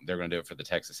A&M. They're going to do it for the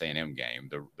Texas A&M game,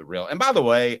 the real. And by the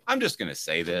way, I'm just going to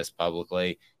say this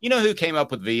publicly. You know who came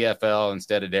up with VFL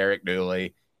instead of Derek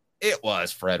Dooley? It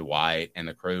was Fred White and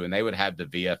the crew, and they would have the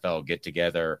VFL get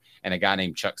together. And a guy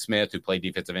named Chuck Smith, who played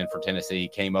defensive end for Tennessee,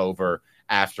 came over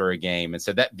after a game and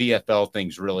said that VFL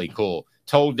thing's really cool.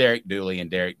 Told Derek Dooley,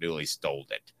 and Derek Dooley stole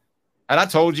it. Had I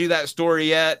told you that story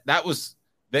yet? That was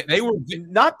they were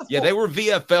not they were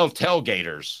VFL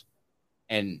tailgaters,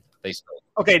 and they stole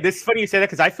it. Okay, this is funny you say that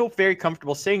because I feel very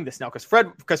comfortable saying this now because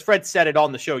Fred said it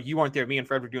on the show. You weren't there. Me and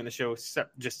Fred were doing the show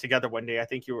just together one day. I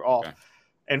think you were off. Okay.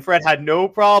 And Fred had no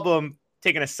problem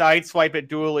taking a side swipe at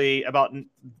Dooley about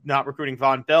not recruiting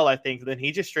Von Bell, I think. Then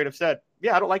he just straight up said,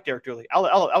 yeah, I don't like Derek Dooley.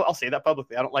 I'll say that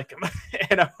publicly. I don't like him.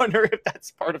 And I wonder if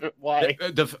that's part of it. Why?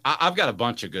 I've got a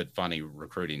bunch of good, funny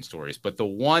recruiting stories. But the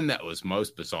one that was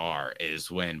most bizarre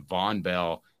is when Von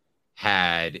Bell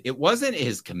it wasn't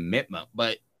his commitment,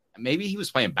 but maybe he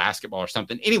was playing basketball or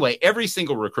something. Anyway, every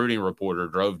single recruiting reporter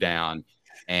drove down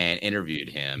and interviewed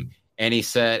him. And he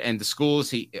said, and the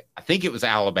schools I think it was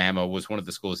Alabama was one of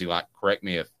the schools he liked. Correct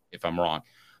me if I'm wrong.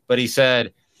 But I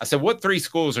said, what 3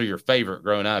 schools are your favorite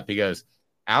growing up? He goes,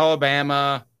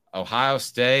 Alabama, Ohio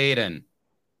State, and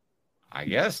I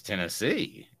guess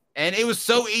Tennessee. And it was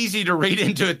so easy to read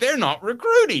into it. They're not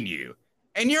recruiting you.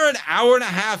 And you're an hour and a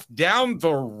half down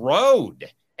the road.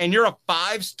 And you're a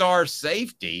 5-star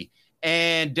safety.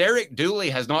 And Derek Dooley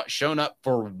has not shown up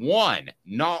for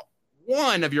not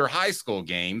one of your high school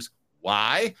games.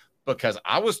 Why? Because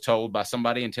I was told by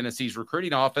somebody in Tennessee's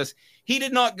recruiting office, he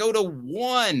did not go to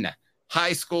one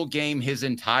high school game his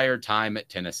entire time at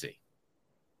Tennessee.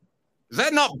 Does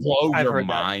that not blow your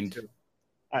mind?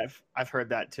 I've heard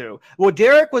that too. Well,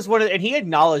 Derek was and he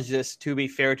acknowledged this, to be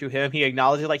fair to him. He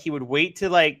acknowledged it, like he would wait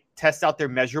to test out their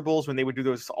measurables when they would do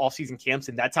those all-season camps,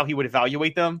 and that's how he would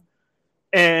evaluate them.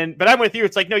 But I'm with you.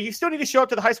 It's like, no, you still need to show up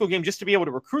to the high school game just to be able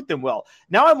to recruit them well.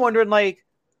 Now I'm wondering,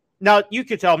 Now, you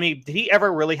could tell me, did he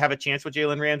ever really have a chance with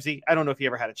Jalen Ramsey? I don't know if he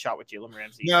ever had a shot with Jalen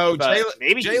Ramsey. No,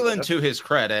 maybe Jalen, to his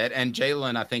credit, and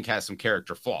Jalen, I think, has some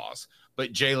character flaws,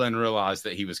 but Jalen realized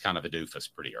that he was kind of a doofus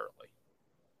pretty early.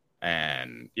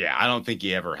 And, yeah, I don't think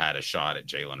he ever had a shot at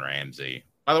Jalen Ramsey.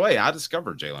 By the way, I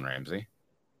discovered Jalen Ramsey.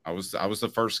 I was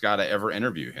the first guy to ever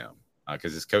interview him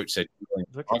because his coach said,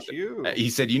 "Look at you."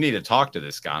 He said, "You need to talk to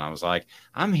this guy." And I was like,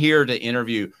 "I'm here to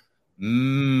interview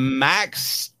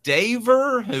Max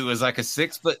Staver, who was like a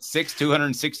 6'6",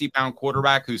 260-pound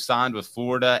quarterback who signed with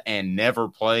Florida and never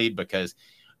played because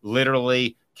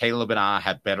literally Caleb and I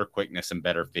have better quickness and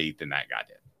better feet than that guy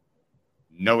did.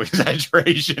 No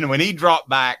exaggeration. When he dropped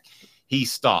back, he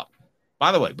stopped.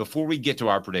 By the way, before we get to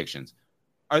our predictions,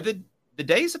 are the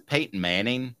days of Peyton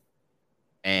Manning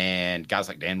and guys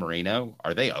like Dan Marino,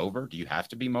 are they over? Do you have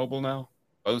to be mobile now,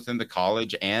 both in the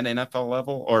college and NFL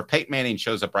level? Or if Peyton Manning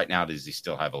shows up right now, does he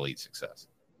still have elite success?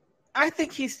 I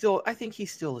think he still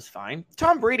is fine.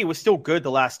 Tom Brady was still good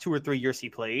the last 2 or 3 years he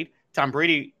played. Tom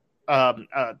Brady,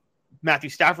 Matthew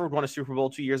Stafford won a Super Bowl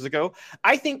 2 years ago.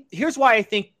 Here's why I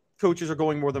think coaches are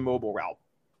going more the mobile route.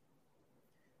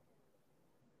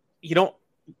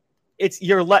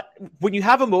 When you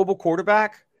have a mobile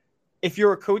quarterback, if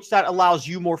you're a coach, that allows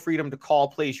you more freedom to call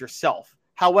plays yourself.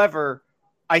 However,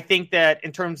 I think that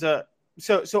in terms of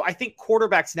so I think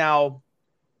quarterbacks now,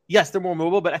 yes, they're more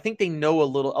mobile, but I think they know a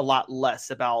lot less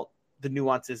about the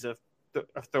nuances of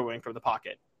throwing from the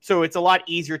pocket. So it's a lot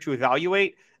easier to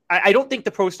evaluate. I don't think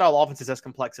the pro style offense is as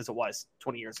complex as it was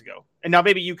 20 years ago. And now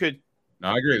maybe you could. No,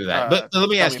 I agree with that. But let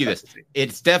me ask you this.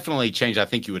 It's definitely changed. I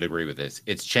think you would agree with this.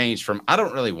 It's changed from, I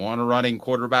don't really want a running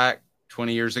quarterback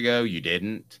 20 years ago. You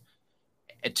didn't.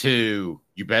 To,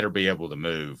 you better be able to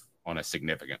move on a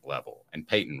significant level. And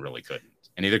Peyton really couldn't.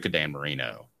 And neither could Dan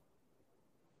Marino.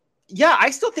 Yeah,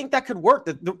 I still think that could work.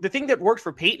 The thing that worked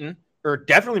for Peyton, or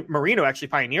definitely Marino actually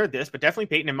pioneered this, but definitely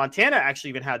Peyton and Montana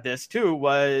actually even had this too,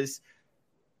 was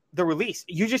the release.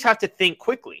 You just have to think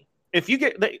quickly. If you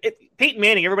get Peyton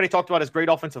Manning, everybody talked about his great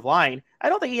offensive line. I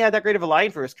don't think he had that great of a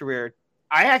line for his career.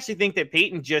 I actually think that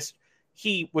Peyton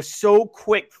he was so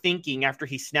quick thinking after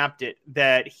he snapped it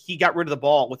that he got rid of the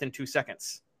ball within 2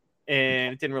 seconds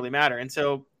and it didn't really matter. And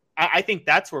so I think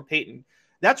that's where you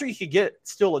could get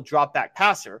still a drop back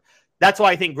passer. That's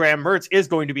why I think Graham Mertz is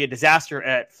going to be a disaster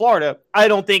at Florida. I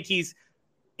don't think he's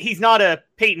not a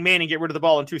Peyton Manning get rid of the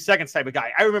ball in 2 seconds type of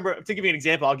guy. I remember, to give you an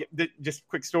example, I'll get just a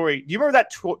quick story. Do you remember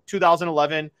that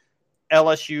 2011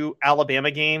 LSU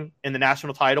Alabama game in the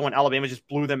national title when Alabama just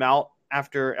blew them out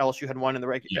after LSU had won in the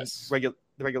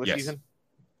regular season?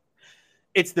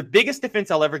 It's the biggest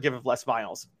defense I'll ever give of Les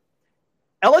Miles.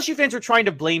 LSU fans were trying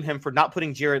to blame him for not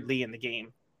putting Jared Lee in the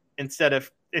game and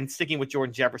sticking with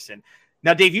Jordan Jefferson.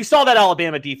 Now, Dave, you saw that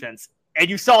Alabama defense and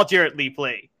you saw Jared Lee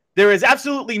play. There is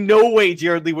absolutely no way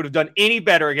Jared Lee would have done any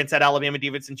better against that Alabama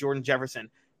defense than Jordan Jefferson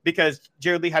because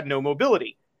Jared Lee had no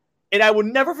mobility. And I will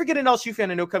never forget an LSU fan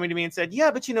I know coming to me and said,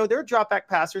 yeah, but there are drop back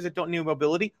passers that don't need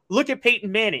mobility. Look at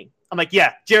Peyton Manning. I'm like,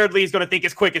 yeah, Jared Lee is going to think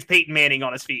as quick as Peyton Manning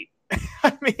on his feet.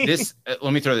 I mean,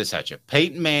 let me throw this at you.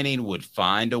 Peyton Manning would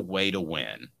find a way to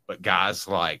win, but guys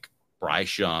like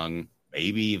Bryce Young,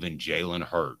 maybe even Jalen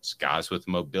Hurts, guys with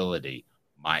mobility,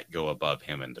 might go above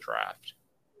him in the draft.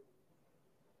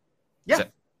 Yeah,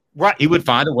 right. He would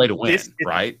find a way to win,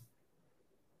 right?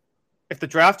 If the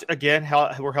draft, again,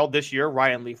 were held this year,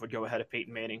 Ryan Leaf would go ahead of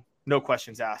Peyton Manning. No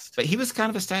questions asked. But he was kind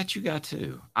of a statue guy,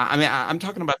 too. I'm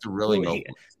talking about the really mobile.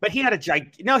 But he had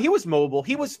he was mobile.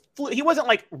 He wasn't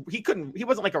like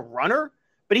a runner,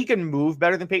 but he can move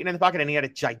better than Peyton in the pocket, and he had a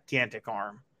gigantic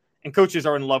arm. And coaches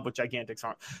are in love with gigantic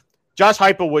arms. Josh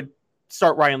Heupel would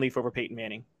start Ryan Leaf over Peyton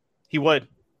Manning. He would.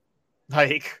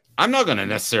 I'm not going to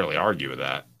necessarily argue with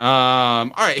that. All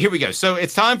right, here we go. So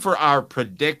it's time for our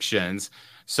predictions.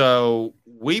 So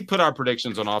we put our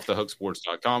predictions on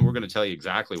offthehooksports.com. We're going to tell you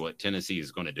exactly what Tennessee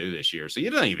is going to do this year. So you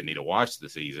don't even need to watch the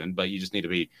season, but you just need to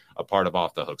be a part of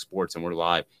Off the Hook Sports. And we're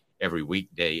live every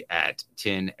weekday at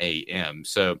 10 a.m.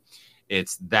 So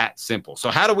it's that simple.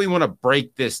 So how do we want to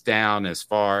break this down as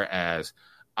far as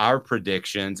our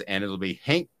predictions? And it'll be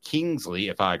Hank Kingsley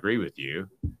if I agree with you.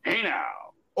 Hey now.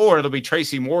 Or it'll be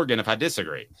Tracy Morgan if I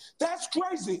disagree. That's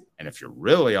crazy. And if you're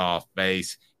really off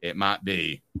base, it might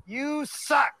be you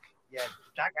suck. Yeah,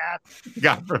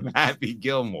 got from Happy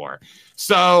Gilmore.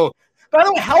 So, by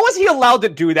the way, how was he allowed to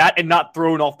do that and not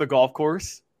thrown off the golf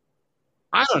course?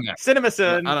 I don't know. Cinnamon.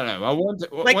 I don't know.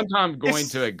 One time going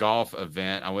to a golf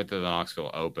event, I went to the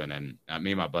Knoxville Open, and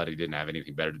me and my buddy didn't have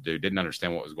anything better to do. Didn't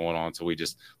understand what was going on, so we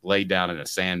just laid down in a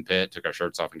sand pit, took our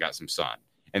shirts off, and got some sun.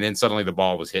 And then suddenly the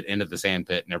ball was hit into the sand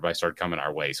pit, and everybody started coming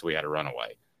our way, so we had to run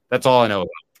away. That's all I know.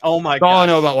 Oh my That's all I gosh.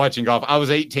 know about watching golf. I was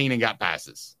 18 and got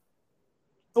passes.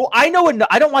 Well, I know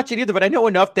I don't watch it either, but I know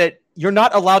enough that you're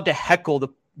not allowed to heckle the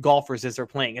golfers as they're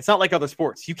playing. It's not like other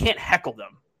sports. You can't heckle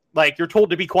them. Like, you're told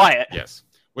to be quiet. Yes.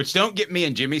 Which don't get me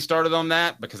and Jimmy started on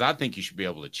that, because I think you should be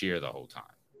able to cheer the whole time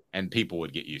and people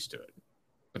would get used to it.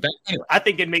 But anyway. I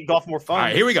think it'd make golf more fun. All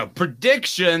right, here we go.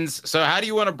 Predictions. So how do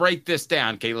you want to break this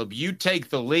down, Caleb? You take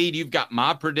the lead. You've got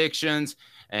my predictions,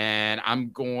 and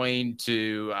I'm going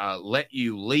to let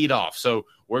you lead off. So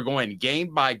we're going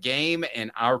game by game in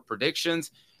our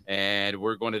predictions, and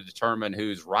we're going to determine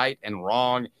who's right and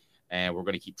wrong, and we're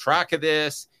going to keep track of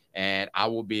this, and I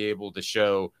will be able to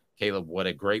show Caleb what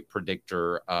a great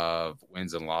predictor of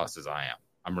wins and losses I am.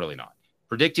 I'm really not.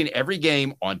 Predicting every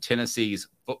game on Tennessee's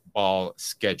football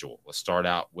schedule. Let's start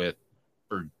out with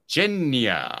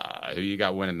Virginia. Who you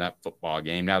got winning that football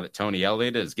game now that Tony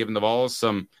Elliott has given the Vols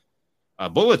some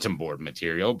bulletin board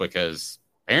material, because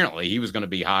apparently he was going to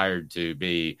be hired to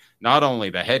be not only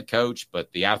the head coach, but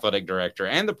the athletic director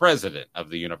and the president of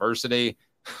the university.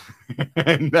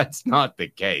 And that's not the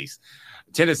case.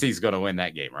 Tennessee's going to win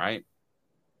that game, right?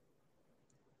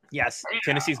 Yes,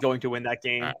 Tennessee's going to win that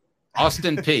game. Right.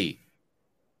 Austin P.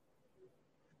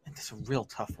 That's a real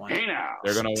tough one.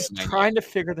 They're going to win that trying game. to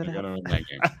figure that They're out. going to win that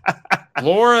game.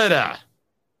 Florida.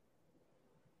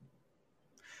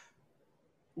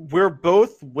 We're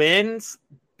both wins,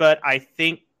 but I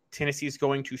think Tennessee's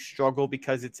going to struggle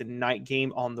because it's a night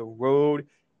game on the road.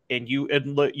 And you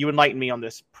enlighten me on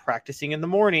this. Practicing in the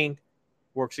morning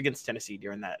works against Tennessee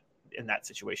in that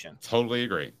situation. Totally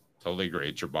agree.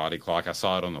 It's your body clock. I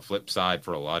saw it on the flip side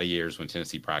for a lot of years when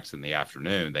Tennessee practiced in the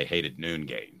afternoon. They hated noon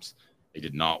games. They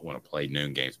did not want to play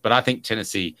noon games. But I think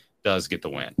Tennessee does get the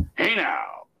win. Hey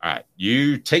now. All right.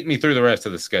 You take me through the rest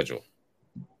of the schedule.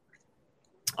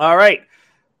 All right.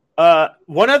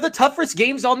 One of the toughest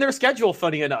games on their schedule,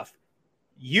 funny enough.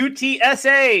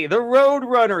 UTSA, the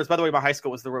Roadrunners. By the way, my high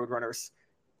school was the Roadrunners.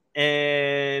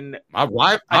 And my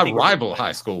rival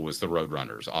high school was the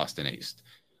Roadrunners, Austin East.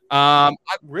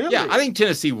 Really? Yeah, I think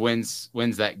Tennessee wins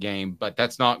that game, but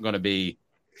that's not going to be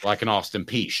like an Austin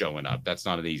P showing up. That's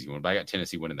not an easy one. But I got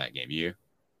Tennessee winning that game. You?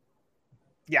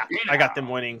 Yeah, I got them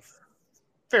winning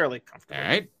fairly comfortably. All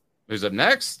right. Who's up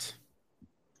next?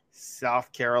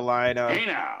 South Carolina.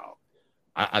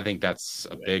 I think that's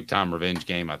a big-time revenge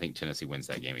game. I think Tennessee wins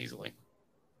that game easily.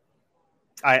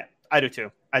 I do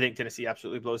too. I think Tennessee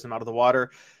absolutely blows them out of the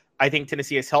water. I think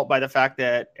Tennessee is helped by the fact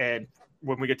that, and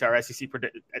when we get to our SEC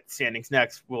standings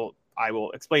next, I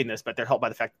will explain this, but they're helped by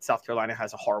the fact that South Carolina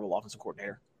has a horrible offensive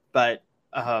coordinator. But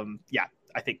yeah,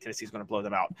 I think Tennessee is going to blow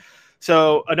them out.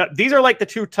 So these are like the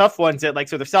two tough ones so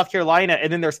there's South Carolina,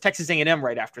 and then there's Texas A&M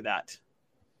right after that.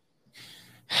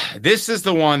 This is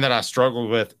the one that I struggled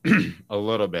with a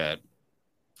little bit.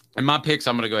 And my picks,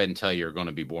 I'm going to go ahead and tell you, are going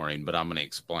to be boring, but I'm going to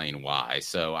explain why.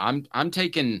 So I'm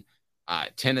taking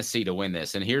Tennessee to win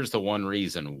this, and here's the one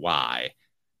reason why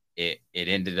it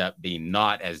ended up being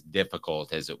not as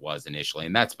difficult as it was initially,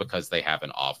 and that's because they have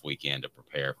an off weekend to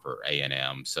prepare for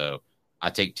A&M. So I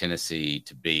take Tennessee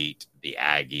to beat the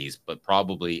Aggies, but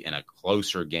probably in a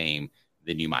closer game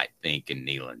than you might think in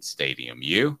Neyland Stadium.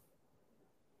 You?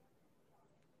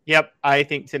 Yep, I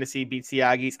think Tennessee beats the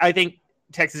Aggies. I think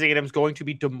Texas A&M is going to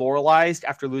be demoralized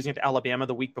after losing to Alabama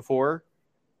the week before,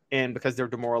 and because they're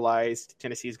demoralized,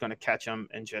 Tennessee is going to catch them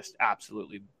and just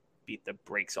absolutely beat the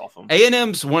brakes off them.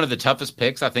 A&M's one of the toughest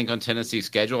picks, I think, on Tennessee's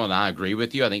schedule, and I agree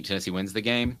with you. I think Tennessee wins the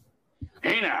game.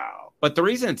 Hey now. But the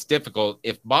reason it's difficult,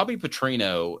 if Bobby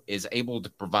Petrino is able to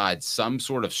provide some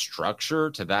sort of structure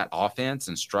to that offense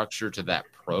and structure to that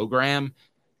program,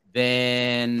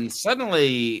 then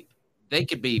suddenly they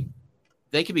could be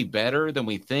better than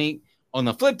we think. On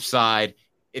the flip side,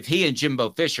 if he and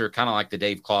Jimbo Fisher, kind of like the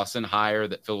Dave Clawson hire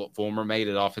that Philip Fulmer made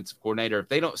at offensive coordinator, if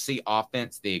they don't see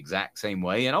offense the exact same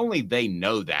way, and only they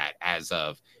know that as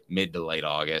of mid to late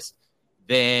August,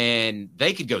 then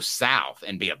they could go south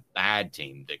and be a bad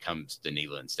team that comes to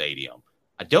Neyland Stadium.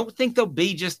 I don't think they'll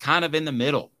be just kind of in the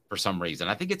middle for some reason.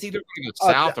 I think it's either going to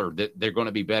go south or they're going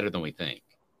to be better than we think.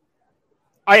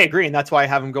 I agree, and that's why I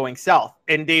have them going south.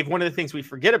 And Dave, one of the things we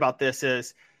forget about this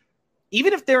is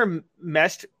even if they're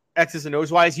meshed X's and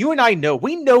O's wise, you and I know,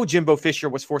 we know Jimbo Fisher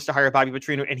was forced to hire Bobby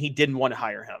Petrino, and he didn't want to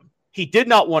hire him. He did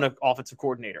not want an offensive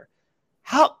coordinator.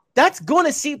 How that's going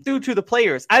to seep through to the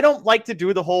players. I don't like to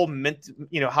do the whole,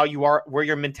 how you are, where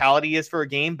your mentality is for a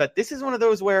game, but this is one of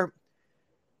those where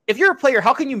if you're a player,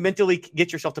 how can you mentally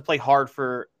get yourself to play hard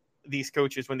for these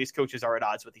coaches when these coaches are at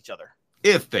odds with each other?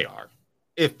 If they are.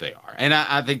 And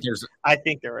I think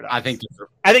they're at odds.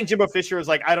 I think Jimbo Fisher is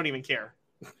like, I don't even care.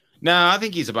 No, I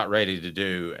think he's about ready to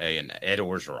do an Ed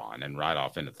Orgeron and ride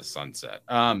off into the sunset.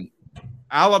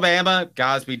 Alabama,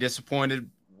 guys, be disappointed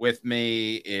with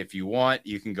me. If you want,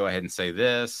 you can go ahead and say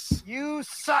this. You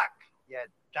suck, you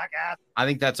jackass. I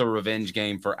think that's a revenge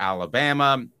game for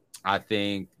Alabama. I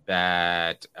think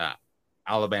that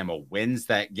Alabama wins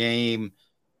that game.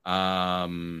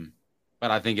 But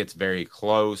I think it's very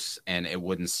close, and it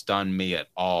wouldn't stun me at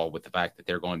all with the fact that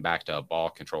they're going back to a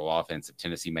ball control offense. If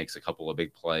Tennessee makes a couple of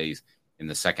big plays in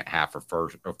the second half or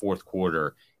fourth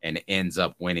quarter and ends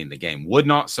up winning the game, would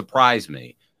not surprise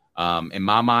me. In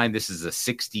my mind, this is a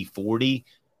 60-40%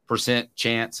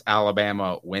 chance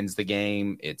Alabama wins the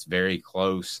game. It's very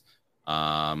close.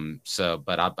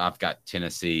 But I've got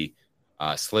Tennessee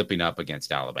slipping up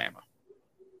against Alabama.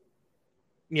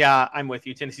 Yeah, I'm with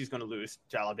you. Tennessee's going to lose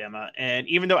to Alabama. And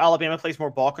even though Alabama plays more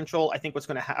ball control, I think what's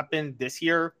going to happen this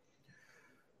year,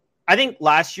 I think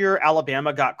last year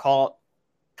Alabama got caught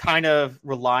kind of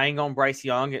relying on Bryce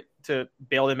Young to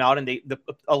bail them out. And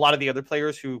a lot of the other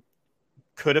players who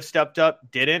could have stepped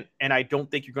up didn't. And I don't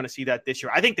think you're going to see that this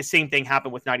year. I think the same thing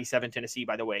happened with 97 Tennessee,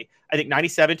 by the way. I think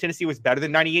 97 Tennessee was better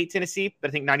than 98 Tennessee. But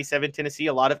I think 97 Tennessee,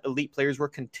 a lot of elite players were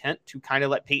content to kind of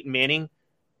let Peyton Manning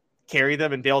carry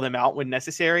them and bail them out when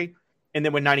necessary. And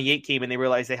then when 98 came and they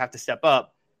realized they have to step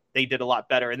up, they did a lot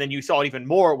better. And then you saw it even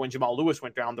more when Jamal Lewis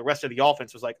went down. The rest of the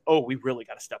offense was like, oh, we really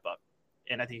got to step up.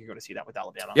 And I think you're going to see that with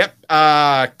Alabama.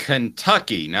 Yep.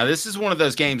 Kentucky. Now, this is one of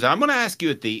those games. I'm going to ask you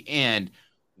at the end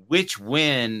which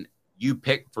win you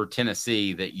picked for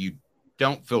Tennessee that you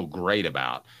don't feel great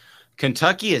about.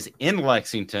 Kentucky is in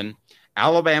Lexington.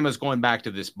 Alabama's going back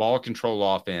to this ball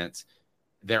control offense.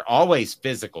 They're always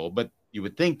physical, but you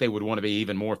would think they would want to be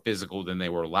even more physical than they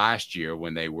were last year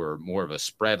when they were more of a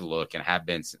spread look and have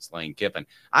been since Lane Kiffin.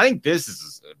 I think this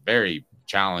is a very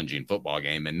challenging football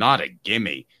game and not a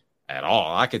gimme at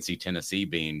all. I could see Tennessee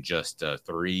being just a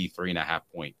 3.5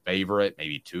 point favorite,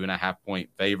 maybe 2.5 point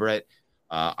favorite.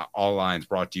 All lines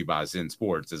brought to you by Zen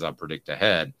Sports as I predict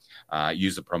ahead.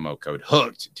 Use the promo code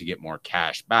HOOKED to get more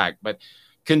cash back. But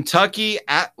Kentucky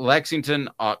at Lexington,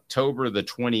 October the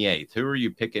 28th. Who are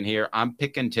you picking here? I'm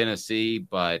picking Tennessee,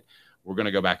 but we're going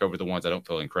to go back over the ones I don't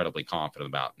feel incredibly confident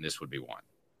about, and this would be one.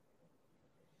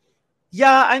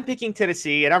 Yeah, I'm picking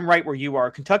Tennessee, and I'm right where you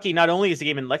are. Kentucky, not only is the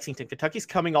game in Lexington, Kentucky's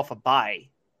coming off a bye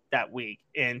that week,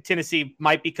 and Tennessee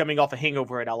might be coming off a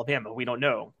hangover at Alabama. We don't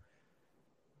know.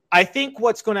 I think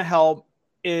what's going to help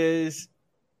is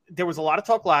there was a lot of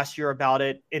talk last year about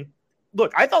it, and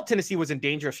look, I thought Tennessee was in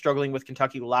danger of struggling with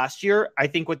Kentucky last year. I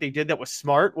think what they did that was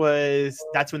smart was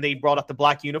that's when they brought up the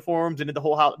black uniforms and did the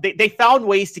whole house. They found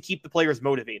ways to keep the players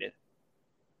motivated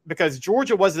because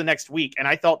Georgia was the next week. And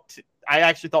I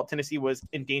actually thought Tennessee was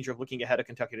in danger of looking ahead of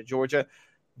Kentucky to Georgia.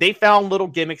 They found little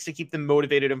gimmicks to keep them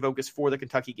motivated and focused for the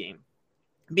Kentucky game.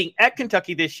 Being at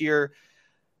Kentucky this year,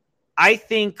 I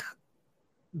think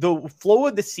the flow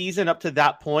of the season up to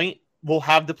that point will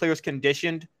have the players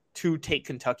conditioned to take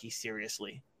Kentucky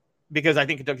seriously because I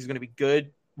think Kentucky's going to be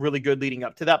good, really good leading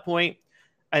up to that point.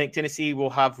 I think Tennessee will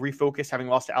have refocused, having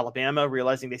lost to Alabama,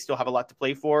 realizing they still have a lot to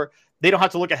play for. They don't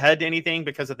have to look ahead to anything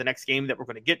because of the next game that we're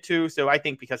going to get to. So I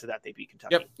think because of that, they beat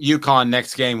Kentucky. Yep. UConn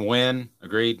next game win.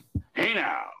 Agreed. Hey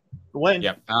now. Win.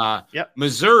 Yep. Yep.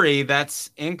 Missouri,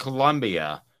 that's in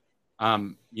Columbia.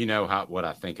 You know what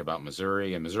I think about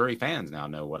Missouri, and Missouri fans now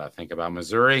know what I think about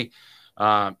Missouri.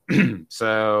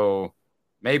 So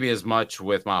maybe as much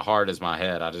with my heart as my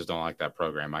head. I just don't like that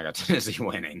program. I got Tennessee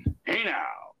winning. Hey now.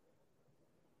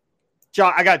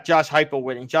 I got Josh Heupel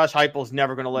winning. Josh Heupel's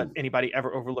never going to let anybody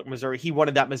ever overlook Missouri. He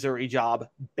wanted that Missouri job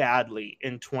badly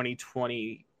in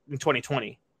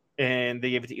 2020, and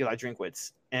they gave it to Eli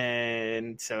Drinkwitz.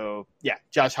 And so, yeah,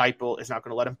 Josh Heupel is not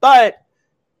going to let him. But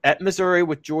at Missouri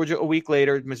with Georgia a week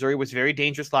later, Missouri was very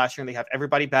dangerous last year, and they have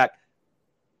everybody back.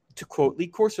 To quote Lee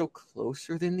Corso,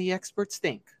 closer than the experts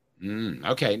think.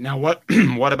 Okay. Now, what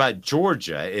about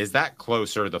Georgia? Is that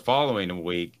closer the following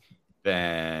week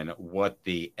than what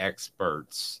the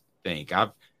experts think?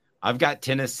 I've got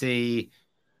Tennessee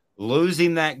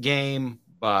losing that game,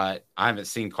 but I haven't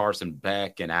seen Carson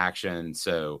Beck in action,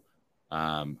 so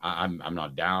I'm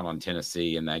not down on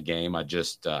Tennessee in that game. I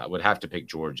just would have to pick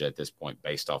Georgia at this point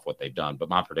based off what they've done, but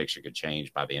my prediction could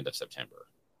change by the end of September.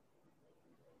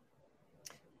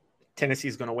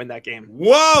 Tennessee's going to win that game.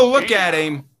 Whoa, look at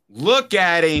him. Look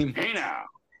at him. Hey now.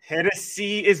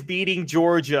 Tennessee is beating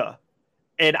Georgia.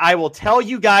 And I will tell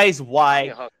you guys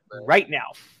why right now.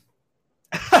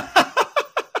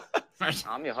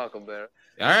 I'm your Huckleberry.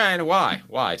 All right.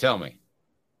 Why? Tell me.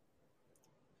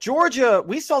 Georgia,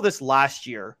 we saw this last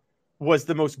year, was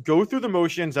the most go through the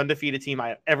motions undefeated team I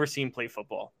have ever seen play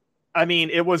football. I mean,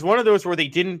 it was one of those where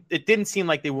it didn't seem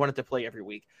like they wanted to play every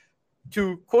week.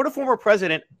 To quote a former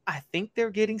president, I think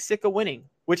they're getting sick of winning,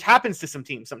 which happens to some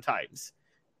teams sometimes.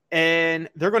 And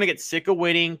they're going to get sick of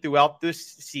winning throughout this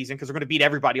season because they're going to beat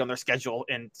everybody on their schedule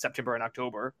in September and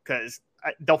October because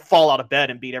they'll fall out of bed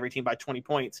and beat every team by 20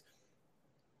 points.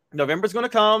 November's going to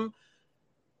come.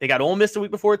 They got Ole Miss the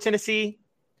week before Tennessee.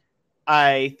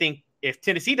 I think if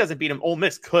Tennessee doesn't beat them, Ole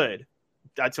Miss could.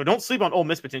 So don't sleep on Ole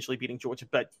Miss potentially beating Georgia.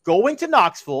 But going to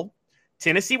Knoxville,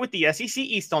 Tennessee with the SEC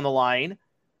East on the line,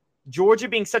 Georgia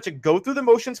being such a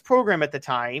go-through-the-motions program at the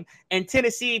time, and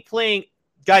Tennessee playing –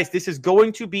 guys, this is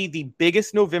going to be the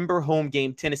biggest November home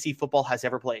game Tennessee football has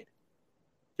ever played.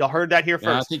 Y'all heard that here first.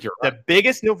 I think you're right. The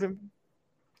biggest November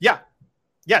 – yeah.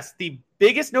 Yes, the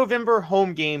biggest November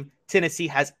home game Tennessee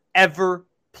has ever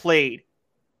played.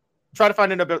 Try to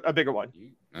find a bigger one.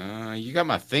 You got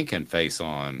my thinking face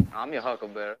on. I'm your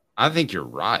huckleberry. I think you're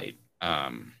right.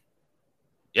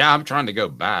 Yeah, I'm trying to go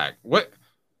back. What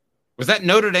was that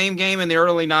Notre Dame game in the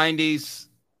early 90s?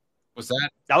 Was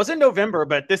that was in November,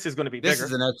 but this is going to be bigger. This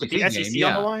is an SEC with the SEC game,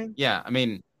 on the line. Yeah, I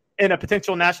mean, and a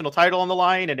potential national title on the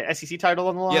line, and an SEC title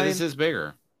on the line. Yeah, this is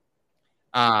bigger.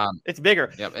 It's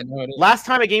bigger. Yep. Last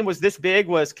time a game was this big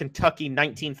was Kentucky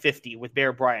 1950 with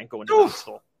Bear Bryant going to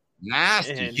Knoxville.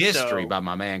 Nasty history by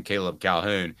my man Caleb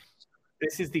Calhoun.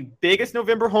 This is the biggest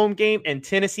November home game, and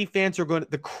Tennessee fans are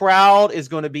the crowd is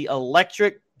going to be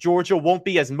electric. Georgia won't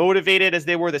be as motivated as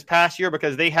they were this past year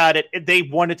because they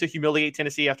wanted to humiliate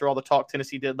Tennessee after all the talk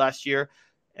Tennessee did last year.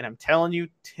 And I'm telling you,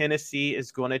 Tennessee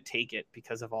is going to take it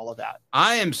because of all of that.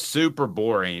 I am super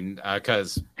boring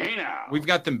because we've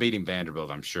got them beating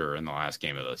Vanderbilt, I'm sure, in the last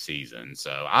game of the season.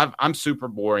 So I'm super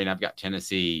boring. I've got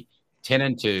Tennessee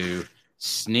 10-2,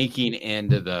 sneaking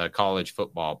into the college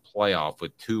football playoff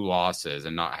with 2 losses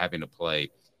and not having to play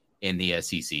in the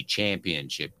SEC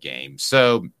championship game.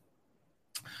 So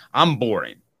I'm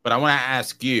boring, but I want to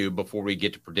ask you before we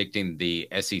get to predicting the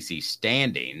SEC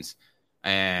standings,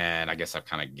 and I guess I've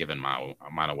kind of given my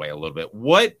mind away a little bit.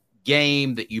 What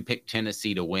game that you picked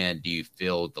Tennessee to win do you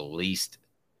feel the least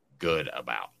good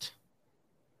about?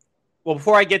 Well,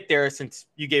 before I get there, since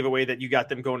you gave away that you got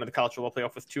them going to the college football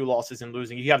playoff with 2 losses and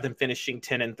losing, you have them finishing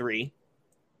 10-3,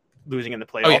 losing in the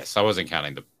playoff. Oh, yes, I wasn't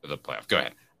counting the playoff. Go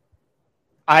ahead.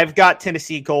 I've got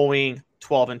Tennessee going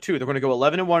 12-2. They're going to go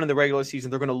 11-1 in the regular season.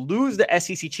 They're going to lose the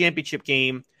SEC championship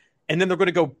game, and then they're going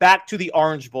to go back to the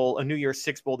Orange Bowl, a New Year's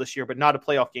Six Bowl this year, but not a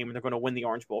playoff game, and they're going to win the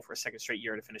Orange Bowl for a second straight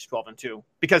year to finish 12-2.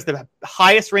 Because the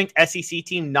highest-ranked SEC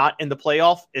team not in the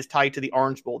playoff is tied to the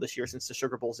Orange Bowl this year since the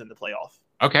Sugar Bowl's in the playoff.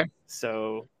 Okay.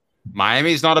 So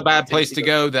Miami's not a bad place to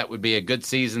go. That would be a good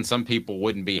season. Some people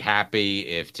wouldn't be happy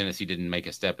if Tennessee didn't make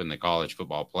a step in the college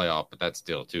football playoff, but that's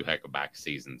still 2 heck of back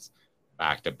seasons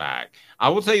back to back. I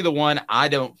will tell you the one I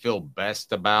don't feel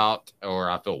best about, or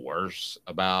I feel worse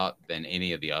about than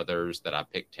any of the others that I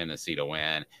picked Tennessee to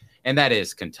win, and that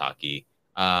is Kentucky.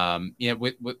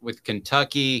 With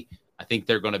Kentucky, I think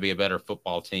they're going to be a better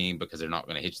football team because they're not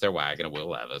going to hitch their wagon of Will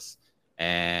Levis.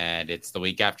 And it's the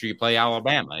week after you play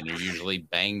Alabama, and you're usually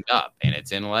banged up, and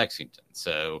it's in Lexington.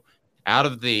 So out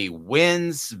of the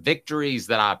victories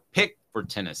that I picked for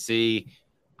Tennessee,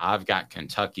 I've got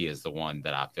Kentucky as the one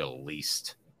that I feel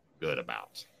least good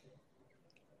about.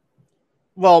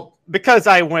 Well, because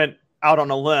I went out on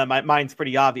a limb, mine's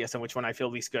pretty obvious on which one I feel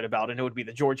least good about, and it would be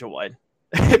the Georgia one.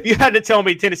 If you had to tell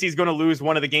me Tennessee's going to lose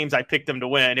one of the games I picked them to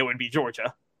win, it would be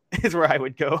Georgia. Is where I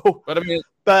would go. But I mean,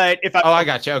 I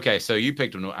got you. Okay, so you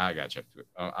picked them. I got you.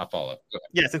 I'll follow.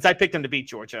 Yeah, since I picked them to beat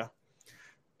Georgia.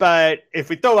 But if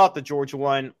we throw out the Georgia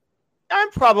one, I'm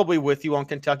probably with you on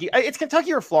Kentucky. It's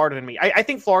Kentucky or Florida to me. I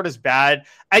think Florida's bad.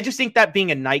 I just think that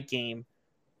being a night game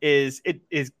is a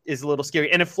little scary.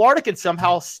 And if Florida can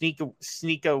somehow sneak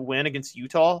a win against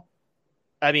Utah,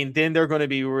 I mean, then they're going to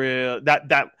be real.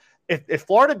 If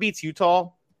Florida beats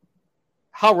Utah,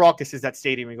 how raucous is that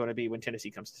stadium going to be when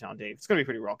Tennessee comes to town, Dave? It's going to be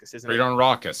pretty raucous, isn't it?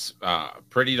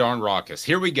 Pretty darn raucous.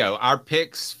 Here we go. Our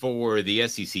picks for the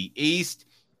SEC East,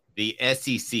 the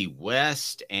SEC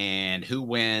West, and who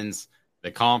wins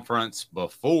the conference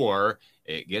before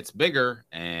it gets bigger.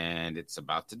 And it's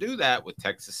about to do that with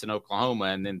Texas and Oklahoma,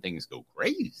 and then things go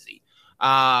crazy.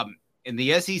 In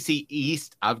the SEC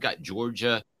East, I've got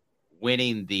Georgia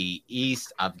winning the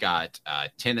East. I've got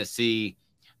Tennessee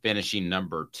finishing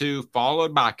number 2,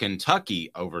 followed by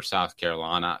Kentucky over South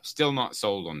Carolina. Still not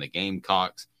sold on the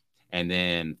Gamecocks. And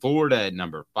then Florida at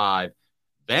number 5,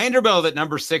 Vanderbilt at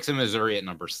number 6, and Missouri at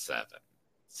number 7.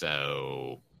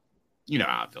 So, you know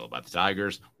how I feel about the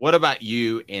Tigers. What about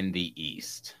you in the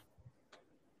East?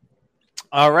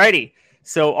 All righty.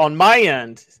 So on my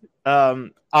end,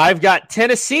 I've got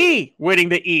Tennessee winning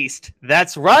the East.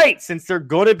 That's right. Since they're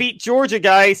going to beat Georgia,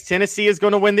 guys, Tennessee is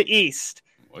going to win the East.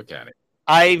 Look at it.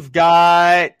 I've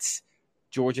got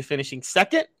Georgia finishing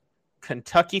second,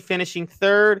 Kentucky finishing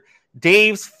third.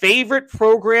 Dave's favorite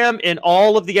program in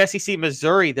all of the SEC,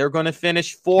 Missouri, they're going to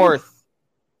finish fourth.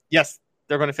 Yes,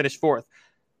 they're going to finish fourth.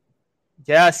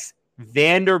 Yes,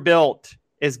 Vanderbilt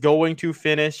is going to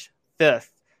finish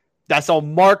fifth. That's a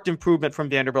marked improvement from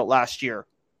Vanderbilt last year,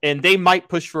 and they might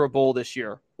push for a bowl this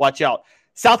year. Watch out.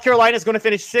 South Carolina is going to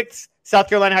finish sixth. South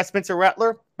Carolina has Spencer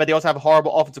Rattler, but they also have a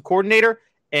horrible offensive coordinator,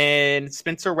 and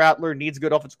Spencer Rattler needs a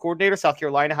good offensive coordinator. South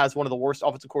Carolina has one of the worst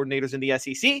offensive coordinators in the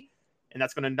SEC, and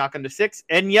that's going to knock them to sixth.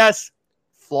 And yes,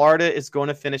 Florida is going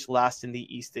to finish last in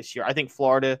the East this year. I think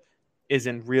Florida is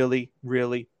in really,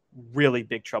 really, really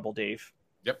big trouble, Dave.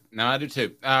 Yep. No, I do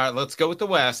too. Let's go with the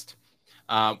West.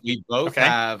 We both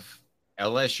have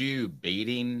LSU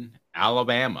beating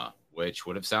Alabama, which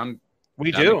would have sounded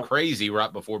crazy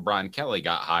right before Brian Kelly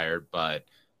got hired, but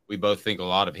we both think a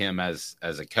lot of him as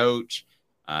a coach.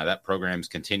 That program's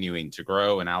continuing to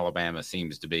grow, and Alabama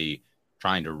seems to be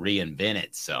trying to reinvent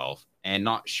itself and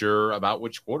not sure about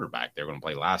which quarterback they're going to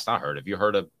play. Last I heard, have you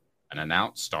heard of an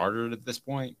announced starter at this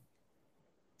point?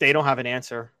 They don't have an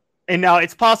answer. And now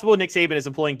it's possible Nick Saban is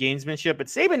employing gamesmanship, but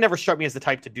Saban never struck me as the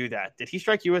type to do that. Did he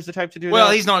strike you as the type to do that?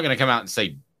 Well, he's not going to come out and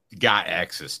say guy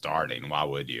X is starting. Why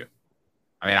would you?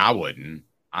 I mean, I wouldn't.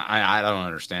 I don't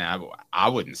understand. I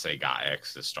wouldn't say guy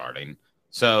X is starting.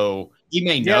 So he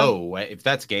may know if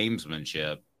that's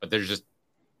gamesmanship, but there's just,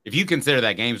 if you consider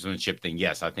that gamesmanship, then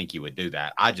yes, I think you would do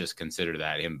that. I just consider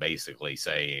that him basically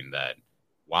saying that,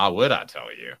 why would I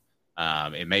tell you?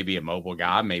 It may be a mobile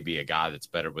guy, maybe a guy that's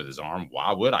better with his arm.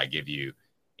 Why would I give you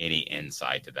any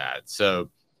insight to that? So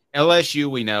LSU,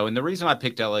 we know, and the reason I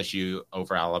picked LSU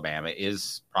over Alabama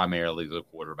is primarily the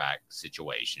quarterback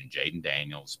situation. Jaden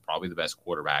Daniels, probably the best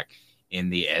quarterback in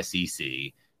the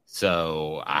SEC.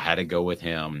 So I had to go with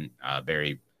him.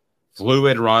 Very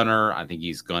fluid runner. I think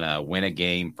he's going to win a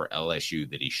game for LSU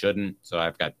that he shouldn't. So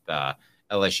I've got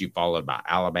LSU followed by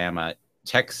Alabama,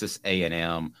 Texas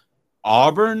A&M,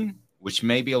 Auburn, which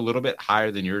may be a little bit higher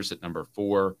than yours at number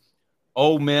 4.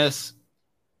 Ole Miss,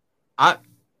 I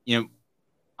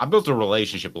built a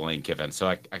relationship with Lane Kiffin,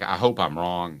 so I hope I'm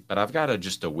wrong, but I've got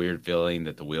just a weird feeling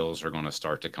that the wheels are going to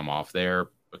start to come off there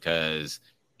because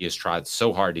he has tried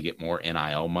so hard to get more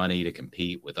NIL money to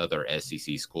compete with other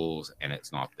SEC schools, and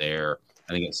it's not there.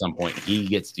 I think at some point he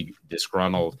gets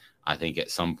disgruntled. I think at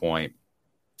some point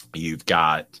you've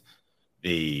got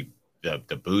the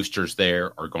boosters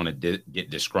there are going to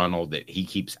get disgruntled that he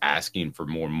keeps asking for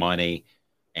more money.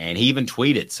 And he even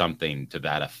tweeted something to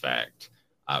that effect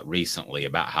recently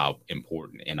about how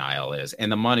important NIL is.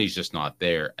 And the money's just not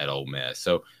there at Ole Miss.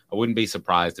 So I wouldn't be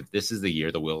surprised if this is the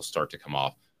year the wheels start to come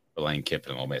off for Lane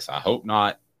Kiffin and Ole Miss. I hope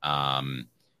not.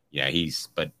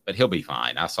 But he'll be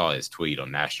fine. I saw his tweet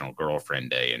on National Girlfriend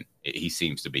Day, and he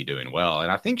seems to be doing well.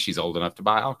 And I think she's old enough to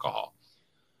buy alcohol.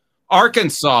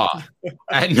 Arkansas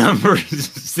at number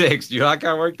 6. Do you like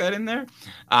how I worked that in there?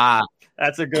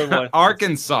 That's a good one.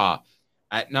 Arkansas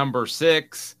at number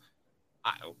 6.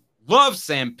 I love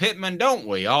Sam Pittman, don't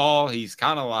we all? He's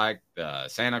kind of like the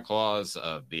Santa Claus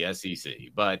of the SEC.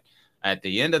 But at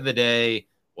the end of the day,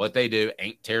 what they do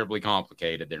ain't terribly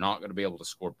complicated. They're not going to be able to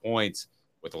score points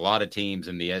with a lot of teams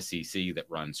in the SEC that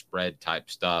run spread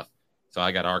type stuff. So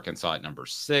I got Arkansas at number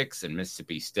 6 and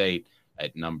Mississippi State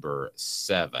at number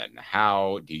 7.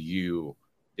 How do you?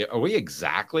 Are we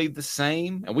exactly the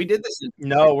same? And we did this.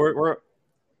 No,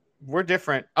 we're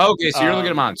different. Okay, so you're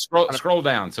looking at mine. Scroll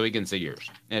down so we can see yours.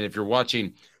 And if you're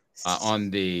watching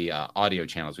on the audio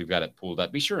channels, we've got it pulled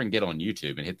up. Be sure and get on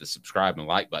YouTube and hit the subscribe and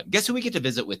like button. Guess who we get to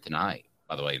visit with tonight?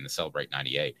 By the way, in the Celebrate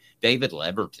 98, David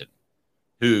Leverton,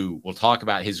 who will talk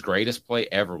about his greatest play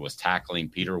ever was tackling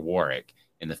Peter Warwick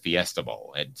in the Fiesta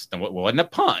Bowl. It wasn't a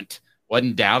punt.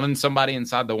 Wasn't downing somebody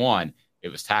inside the 1. It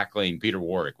was tackling Peter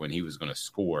Warwick when he was going to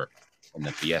score in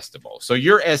the Fiesta Bowl. So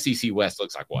your SEC West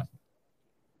looks like what?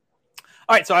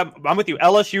 All right, so I'm with you.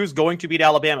 LSU is going to beat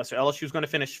Alabama. So LSU is going to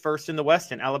finish first in the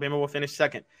West, and Alabama will finish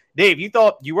second. Dave, you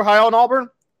thought you were high on Auburn?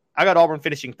 I got Auburn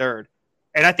finishing 3rd.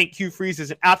 And I think Hugh Freeze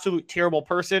is an absolute terrible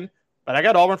person, but I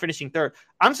got Auburn finishing 3rd.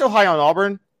 I'm so high on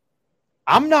Auburn,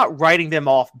 I'm not writing them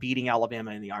off beating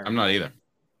Alabama in the Iron. I'm not either.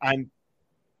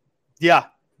 Yeah.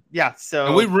 So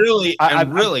and we really,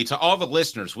 to all the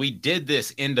listeners, we did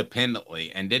this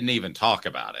independently and didn't even talk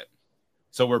about it.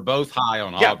 So we're both high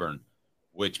on Auburn,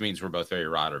 which means we're both very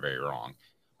right or very wrong.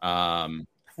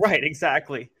 Right,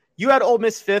 exactly. You had Ole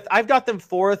Miss 5th. I've got them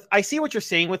 4th. I see what you're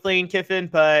saying with Lane Kiffin,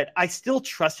 but I still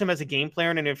trust him as a game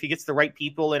player, and if he gets the right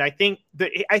people, and I think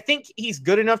he's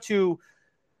good enough to.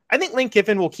 I think Lane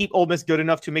Kiffin will keep Ole Miss good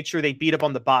enough to make sure they beat up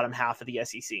on the bottom half of the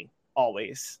SEC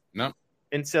always. No,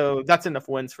 and so that's enough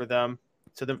wins for them.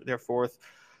 So they're 4th.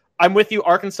 I'm with you.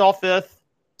 Arkansas 5th,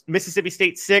 Mississippi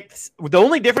State 6th. The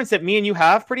only difference that me and you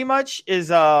have pretty much is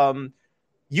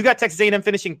you got Texas A&M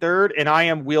finishing 3rd, and I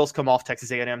am wheels come off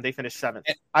Texas A&M. They finished 7th.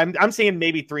 I'm saying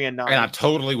maybe 3-9. And I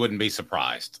totally wouldn't be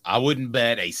surprised. I wouldn't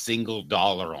bet a single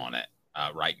dollar on it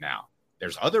right now.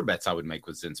 There's other bets I would make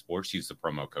with Zen Sports. Use the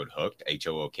promo code HOOKED,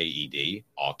 HOOKED,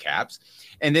 all caps.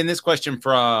 And then this question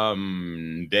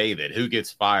from David, who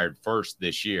gets fired first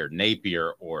this year,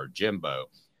 Napier or Jimbo?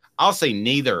 I'll say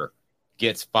neither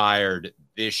gets fired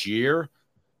this year,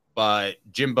 but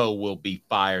Jimbo will be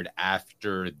fired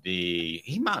after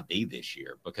he might be this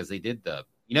year because they did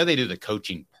they do the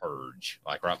coaching purge,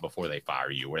 like right before they fire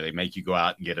you, where they make you go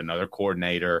out and get another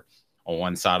coordinator on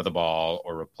one side of the ball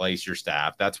or replace your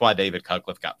staff. That's why David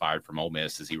Cutcliffe got fired from Ole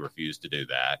Miss, is he refused to do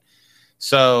that.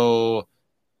 So,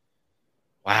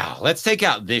 wow, let's take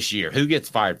out this year. Who gets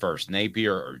fired first,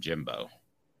 Napier or Jimbo?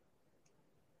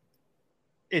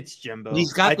 It's Jimbo.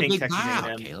 He's got I the think big Texas buyout,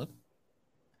 A&M.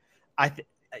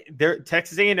 Caleb.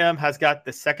 Texas A&M has got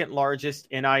the second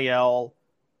largest NIL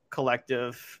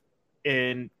collective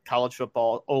in college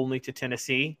football, only to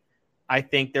Tennessee. I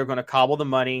think they're going to cobble the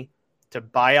money to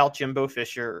buy out Jimbo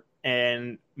Fisher,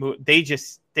 and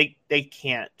they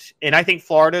can't. And I think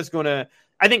Florida's going to.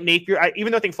 I think Napier,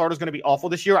 even though I think Florida's going to be awful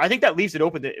this year, I think that leaves it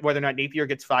open to whether or not Napier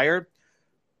gets fired.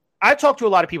 I've talked to a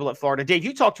lot of people at Florida. Dave,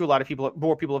 you talk to a lot of people,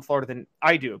 more people at Florida than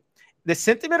I do. The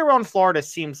sentiment around Florida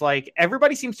seems like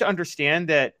everybody seems to understand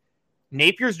that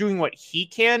Napier's doing what he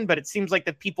can, but it seems like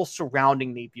the people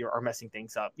surrounding Napier are messing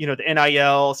things up. The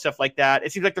NIL, stuff like that.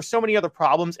 It seems like there's so many other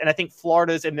problems, and I think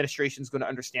Florida's administration is going to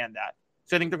understand that.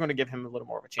 So I think they're going to give him a little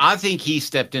more of a chance. I think he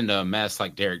stepped into a mess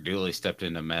like Derek Dooley stepped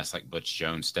into a mess, like Butch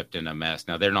Jones stepped into a mess.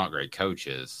 Now, they're not great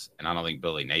coaches, and I don't think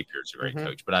Billy Napier's a great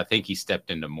coach, but I think he stepped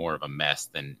into more of a mess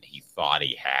than he thought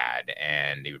he had,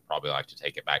 and he would probably like to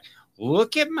take it back.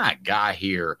 Look at my guy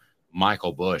here,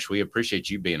 Michael Bush. We appreciate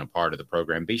you being a part of the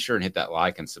program. Be sure and hit that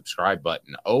like and subscribe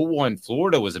button. 0-1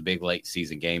 Florida was a big late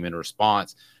season game in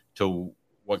response to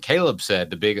what Caleb said,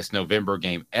 the biggest November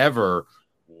game ever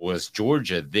was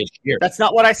Georgia this year. That's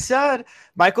not what I said.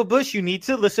 Michael Bush, you need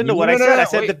to listen to what I said. I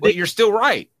said but you're still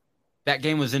right. That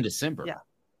game was in December. Yeah.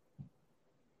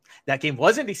 That game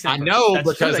was in December. I know. That's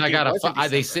because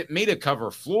they sent me to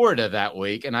cover Florida that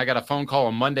week, and I got a phone call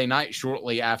on Monday night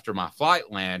shortly after my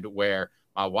flight land where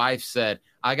my wife said,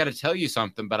 I got to tell you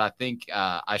something, but I think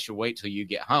I should wait till you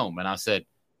get home. And I said,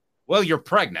 well, you're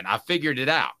pregnant. I figured it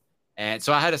out. And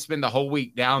so I had to spend the whole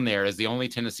week down there as the only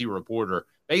Tennessee reporter,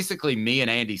 basically me and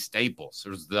Andy Staples. It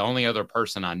was the only other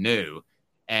person I knew.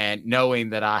 And knowing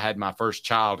that I had my first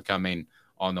child coming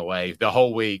on the way the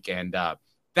whole week. And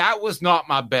that was not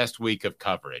my best week of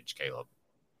coverage, Caleb.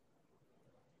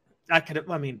 That's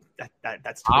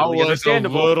totally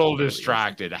understandable. I was a little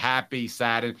distracted, happy,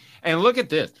 sad. And look at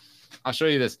this. I'll show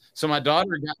you this. So my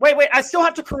daughter got... Wait. I still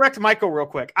have to correct Michael real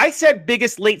quick. I said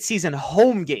biggest late season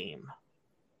home game.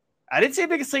 I didn't say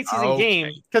biggest late season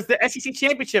game because the SEC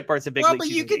championship part's a big late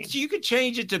season game. You could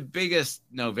change it to biggest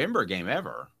November game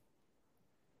ever.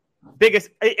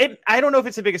 I don't know if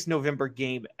it's the biggest November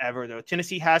game ever, though.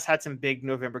 Tennessee has had some big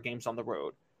November games on the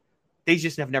road. They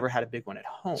just have never had a big one at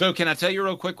home. So can I tell you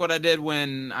real quick what I did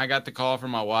when I got the call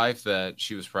from my wife that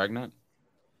she was pregnant?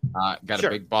 Got a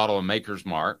big bottle of Maker's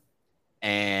Mark.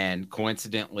 And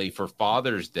coincidentally, for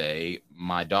Father's Day,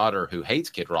 my daughter, who hates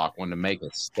Kid Rock, wanted to make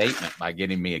a statement by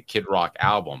getting me a Kid Rock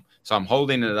album. So I'm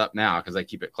holding it up now because I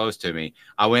keep it close to me.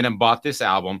 I went and bought this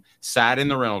album, sat in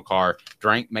the rental car,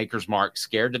 drank Maker's Mark,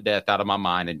 scared to death out of my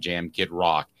mind, and jammed Kid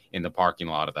Rock in the parking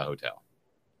lot of the hotel.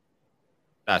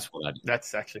 That's what I did.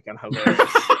 That's actually kind of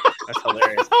hilarious. That's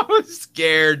hilarious. I was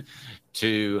scared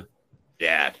to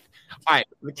death. All right.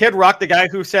 The Kid Rock, the guy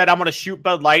who said, I'm going to shoot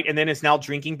Bud Light and then is now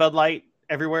drinking Bud Light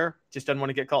everywhere, just doesn't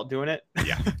want to get caught doing it.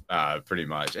 Yeah, pretty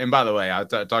much. And by the way, I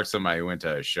talked to somebody who went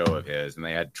to a show of his, and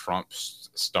they had Trump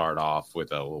start off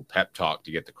with a little pep talk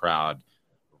to get the crowd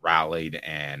rallied.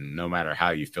 And no matter how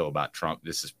you feel about Trump,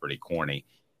 this is pretty corny.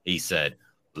 He said,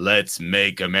 "Let's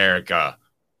make America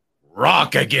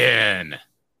rock again."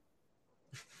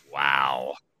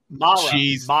 Wow.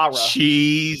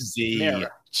 Cheesy.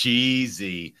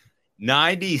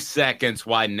 90 seconds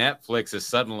why Netflix is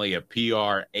suddenly a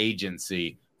PR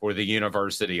agency for the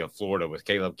University of Florida with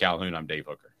Caleb Calhoun. I'm Dave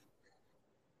Hooker.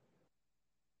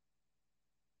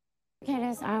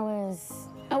 Candace, I was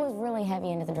really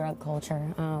heavy into the drug culture.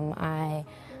 I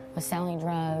was selling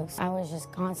drugs. I was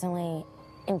just constantly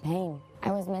in pain.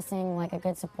 I was missing like a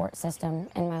good support system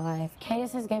in my life.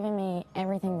 Candace has given me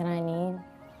everything that I need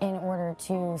in order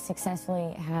to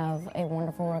successfully have a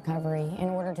wonderful recovery, in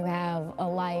order to have a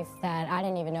life that I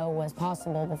didn't even know was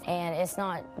possible before. And it's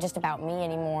not just about me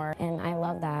anymore, and I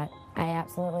love that. I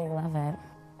absolutely love it.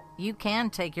 You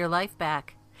can take your life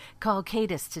back. Call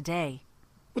Cadis today.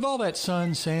 With all that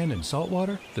sun, sand, and salt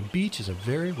water, the beach is a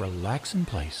very relaxing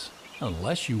place.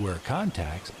 Unless you wear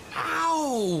contacts.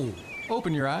 Ow!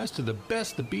 Open your eyes to the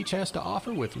best the beach has to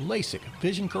offer with LASIK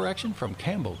vision correction from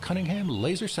Campbell Cunningham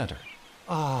Laser Center.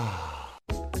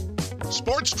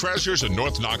 Sports Treasures in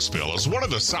North Knoxville is one of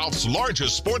the South's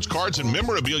largest sports cards and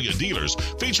memorabilia dealers,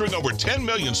 featuring over 10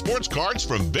 million sports cards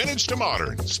from vintage to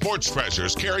modern. Sports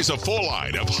Treasures carries a full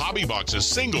line of hobby boxes,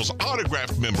 singles,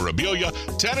 autographed memorabilia,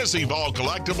 Tennessee Ball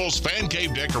collectibles, fan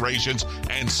cave decorations,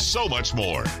 and so much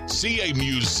more. See a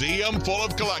museum full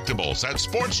of collectibles at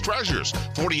Sports Treasures,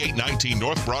 4819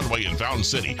 North Broadway in Fountain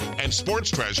City, and Sports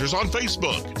Treasures on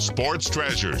Facebook. Sports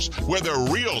Treasures, where the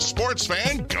real sports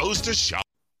fan goes to shop.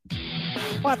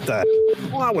 What the?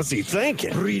 What was he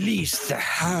thinking? Release the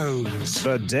hounds.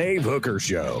 The Dave Hooker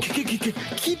Show.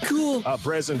 Keep cool. A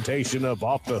presentation of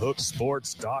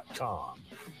OffTheHookSports.com.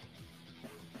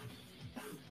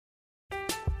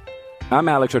 I'm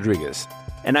Alex Rodriguez.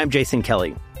 And I'm Jason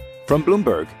Kelly. From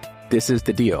Bloomberg, this is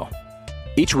The Deal.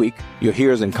 Each week, you'll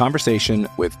hear us in conversation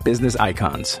with business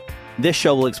icons. This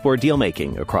show will explore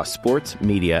deal-making across sports,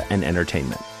 media, and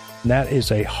entertainment. That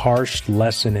is a harsh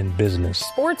lesson in business.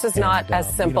 Sports is not as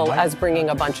simple as bringing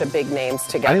a bunch of big names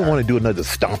together. I didn't want to do another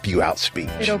stomp you out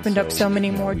speech. It opened up so many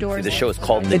more doors. The show is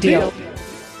called The Deal.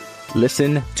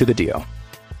 Listen to The Deal.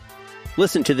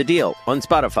 Listen to The Deal on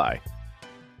Spotify.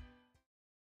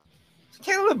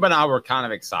 Caleb and I were kind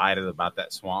of excited about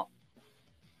that Swamp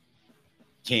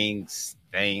Kings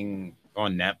thing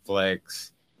on Netflix.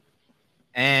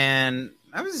 And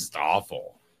that was just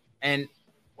awful. And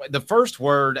the first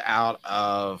word out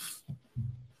of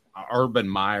Urban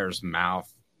Meyer's mouth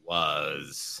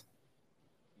was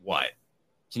what?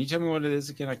 Can you tell me what it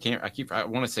is again? I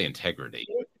want to say integrity.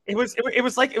 It was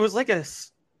like a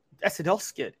SNL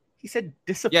skit. He said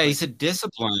discipline. Yeah, he said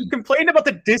discipline. He complained about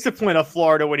the discipline of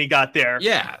Florida when he got there.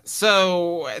 Yeah.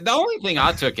 So the only thing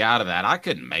I took out of that, I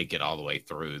couldn't make it all the way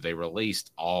through. They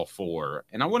released all four.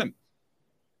 And I want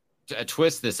to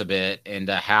twist this a bit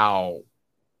into how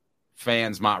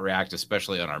fans might react,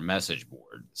 especially on our message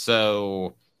board.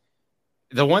 So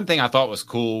the one thing I thought was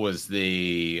cool was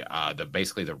the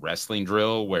basically the wrestling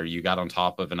drill where you got on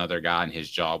top of another guy and his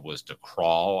job was to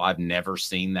crawl. I've never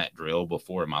seen that drill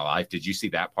before in my life. Did you see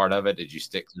that part of it? Did you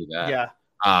stick through that?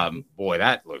 Yeah. Boy,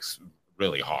 that looks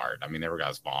really hard. I mean, there were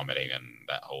guys vomiting and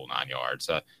that whole 9 yards.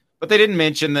 But they didn't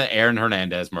mention the Aaron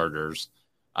Hernandez murders.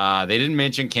 They didn't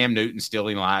mention Cam Newton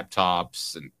stealing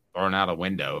laptops and throwing out a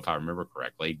window, if I remember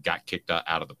correctly, got kicked out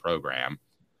of the program.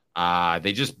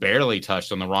 They just barely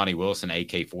touched on the Ronnie Wilson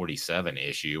AK-47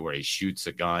 issue where he shoots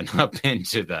a gun up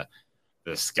into the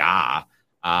sky.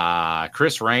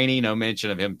 Chris Rainey, no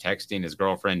mention of him texting his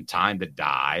girlfriend time to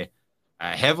die.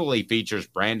 Heavily features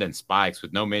Brandon Spikes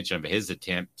with no mention of his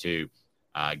attempt to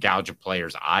gouge a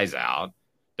player's eyes out.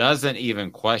 Doesn't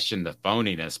even question the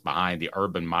phoniness behind the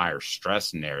Urban Meyer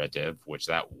stress narrative, which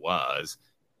that was.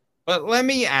 But let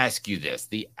me ask you this.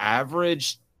 The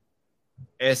average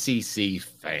SEC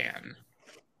fan,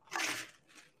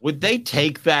 would they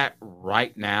take that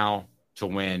right now to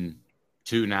win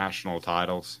 2 national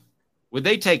titles? Would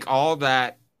they take all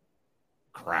that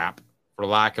crap, for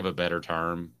lack of a better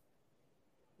term?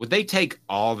 Would they take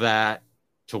all that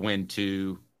to win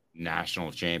 2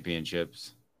 national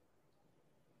championships?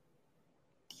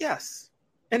 Yes.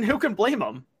 And who can blame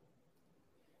them?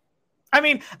 I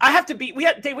mean, we have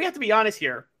to be honest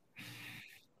here.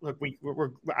 Look,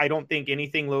 I don't think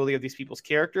anything lowly of these people's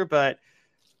character, but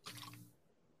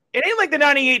it ain't like the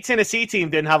 98 Tennessee team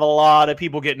didn't have a lot of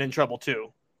people getting in trouble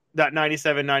too. That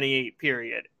 97-98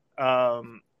 period. I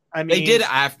mean, they did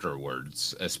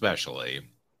afterwards, especially.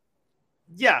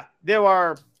 Yeah, there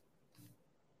are.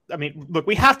 I mean, look,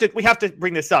 we have to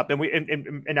bring this up,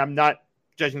 and I'm not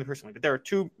judging them personally, but there are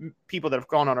 2 people that have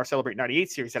gone on our Celebrate 98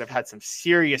 series that have had some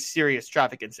serious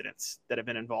traffic incidents that have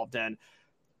been involved in.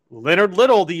 Leonard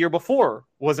Little the year before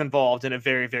was involved in a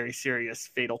very, very serious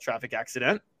fatal traffic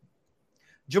accident.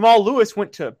 Jamal Lewis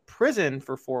went to prison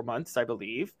for 4 months, I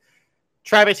believe.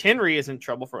 Travis Henry is in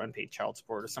trouble for unpaid child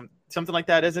support or something like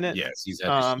that, isn't it? Yes, he's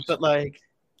but like,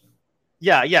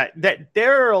 yeah, that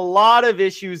there are a lot of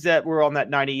issues that were on that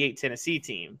 98 Tennessee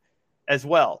team as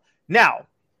well. Now,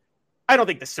 I don't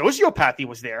think the sociopathy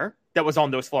was there that was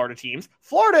on those Florida teams.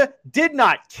 Florida did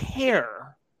not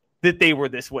care that they were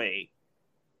this way.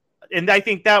 And I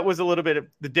think that was a little bit of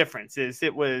the difference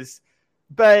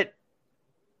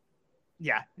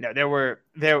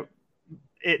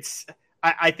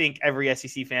I think every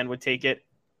SEC fan would take it.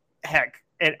 Heck,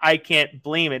 and I can't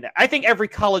blame it. I think every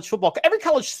college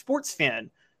sports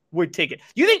fan would take it.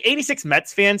 You think 86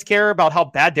 Mets fans care about how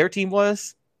bad their team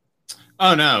was?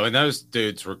 Oh, no. And those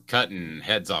dudes were cutting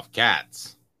heads off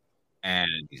cats. And,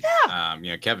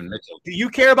 Kevin Mitchell. Do you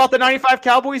care about the 95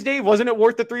 Cowboys, Dave? Wasn't it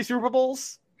worth the 3 Super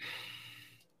Bowls?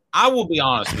 I will be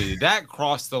honest with you. That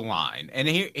crossed the line. And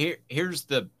here's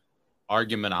the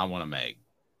argument I want to make.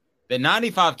 The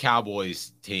 95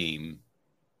 Cowboys team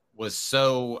was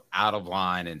so out of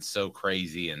line and so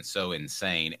crazy and so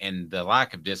insane, and the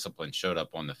lack of discipline showed up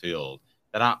on the field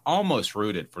that I almost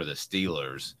rooted for the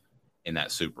Steelers in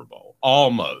that Super Bowl.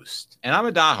 Almost. And I'm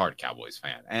a diehard Cowboys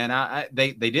fan. And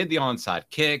they did the onside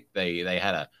kick. They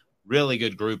had a really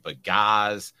good group of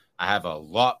guys. I have a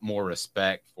lot more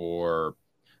respect for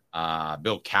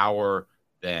Bill Cowher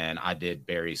than I did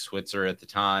Barry Switzer at the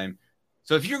time.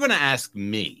 So if you're going to ask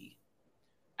me,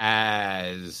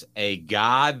 as a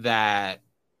guy that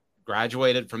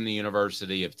graduated from the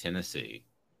University of Tennessee,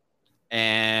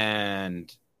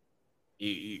 and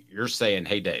you're saying,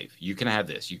 hey, Dave, you can have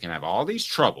this. You can have all these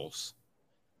troubles,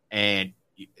 and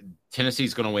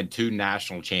Tennessee's going to win 2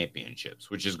 national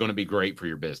championships, which is going to be great for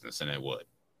your business, and it would.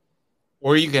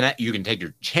 Or you can take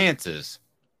your chances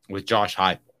with Josh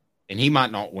Heupel, and he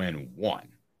might not win 1.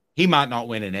 He might not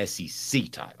win an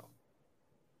SEC title.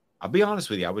 I'll be honest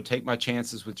with you. I would take my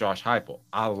chances with Josh Heupel.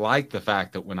 I like the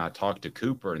fact that when I talked to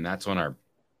Cooper, and that's on our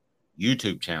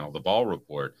YouTube channel, The Ball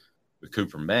Report with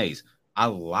Cooper Mays, I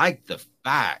like the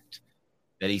fact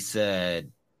that he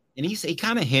said, and he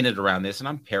kind of hinted around this, and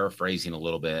I'm paraphrasing a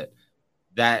little bit,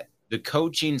 that the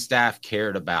coaching staff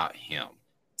cared about him.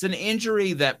 It's an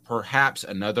injury that perhaps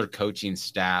another coaching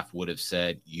staff would have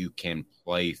said, you can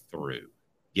play through,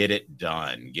 get it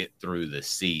done, get through the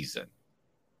season.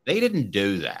 They didn't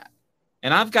do that.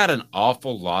 And I've got an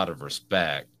awful lot of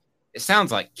respect. It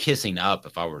sounds like kissing up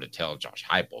if I were to tell Josh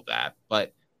Heupel that,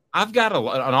 but I've got an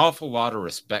awful lot of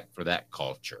respect for that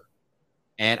culture.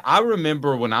 And I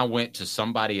remember when I went to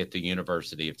somebody at the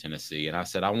University of Tennessee and I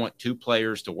said, I want 2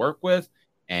 players to work with,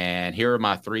 and here are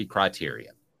my 3 criteria.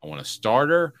 I want a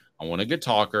starter, I want a good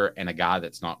talker, and a guy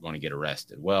that's not going to get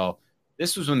arrested. Well,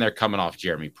 this was when they're coming off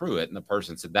Jeremy Pruitt, and the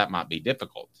person said that might be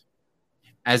difficult.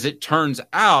 As it turns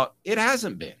out, it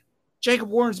hasn't been. Jacob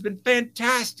Warren's been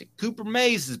fantastic. Cooper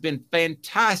Mays has been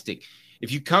fantastic.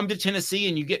 If you come to Tennessee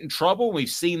and you get in trouble, we've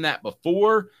seen that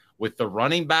before with the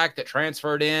running back that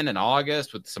transferred in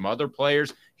August with some other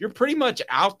players, you're pretty much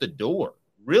out the door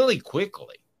really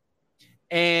quickly.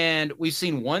 And we've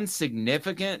seen one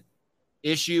significant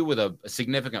issue with a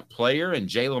significant player in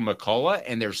Jalen McCullough,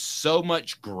 and there's so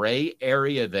much gray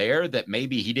area there that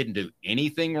maybe he didn't do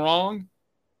anything wrong.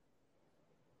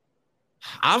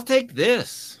 I'll take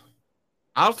this.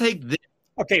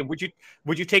 Okay, would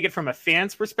you take it from a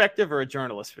fan's perspective or a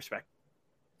journalist's perspective?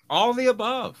 All the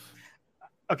above.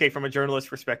 Okay, from a journalist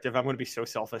perspective, I'm going to be so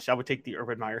selfish. I would take the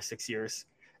Urban Meyer 6 years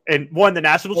and won the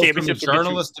national championship. From a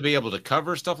journalist to be able to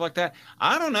cover stuff like that,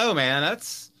 I don't know, man.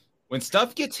 That's when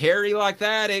stuff gets hairy like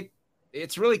that.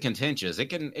 It's really contentious. It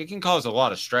can cause a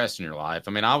lot of stress in your life.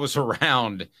 I mean, I was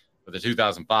around for the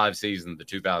 2005 season, the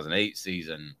 2008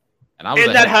 season, and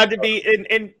that had to be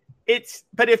and it's.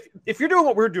 But if you're doing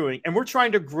what we're doing and we're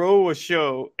trying to grow a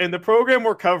show, and the program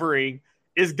we're covering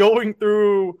is going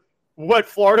through what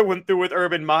Florida went through with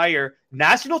Urban Meyer,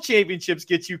 national championships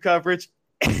get you coverage,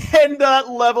 and that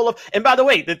level of. And by the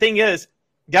way, the thing is,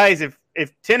 guys, if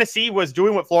Tennessee was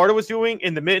doing what Florida was doing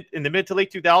in the mid to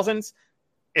late 2000s,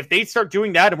 if they start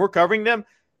doing that and we're covering them,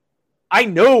 I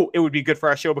know it would be good for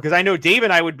our show, because I know Dave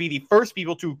and I would be the first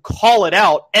people to call it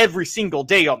out every single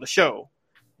day on the show.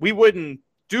 We wouldn't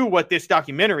do what this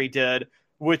documentary did,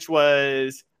 which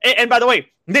was, and by the way,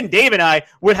 then Dave and I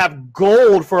would have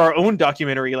gold for our own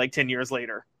documentary like 10 years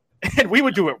later, and we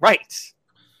would do it right.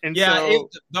 And yeah,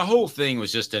 the whole thing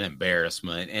was just an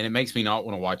embarrassment, and it makes me not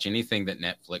want to watch anything that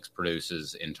Netflix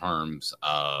produces in terms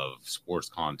of sports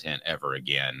content ever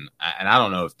again. And I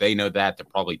don't know if they know that. They're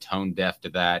probably tone deaf to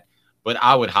that. But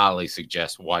I would highly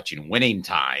suggest watching Winning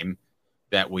Time,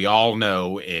 that we all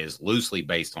know is loosely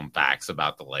based on facts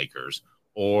about the Lakers,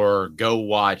 or go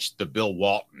watch the Bill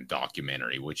Walton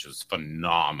documentary, which was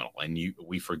phenomenal. And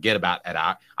we forget about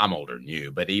that. I'm older than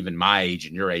you, but even my age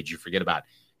and your age, you forget about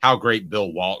how great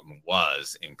Bill Walton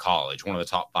was in college, one of the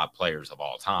top 5 players of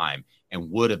all time,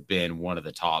 and would have been one of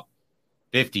the top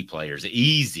 50 players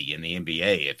easy in the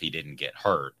NBA if he didn't get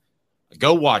hurt.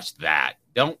 Go watch that.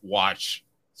 Don't watch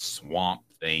Swamp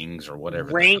Things or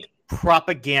whatever. Rank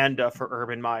propaganda for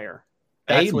Urban Meyer.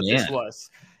 That's Amen. what this was.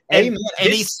 And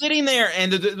he's sitting there,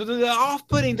 and the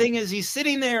off-putting thing is he's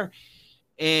sitting there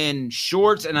in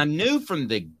shorts, and I knew from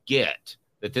the get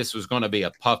that this was going to be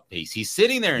a puff piece. He's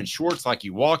sitting there in shorts like he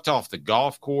walked off the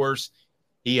golf course.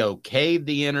 He okayed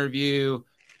the interview.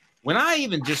 When I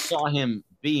even just saw him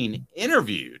being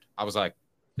interviewed, I was like,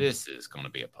 this is going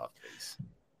to be a puff piece.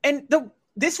 And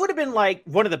this would have been like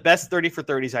one of the best 30 for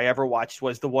 30s I ever watched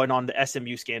was the one on the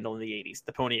SMU scandal in the 80s,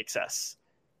 the Pony Excess.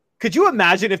 Could you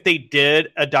imagine if they did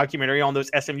a documentary on those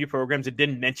SMU programs and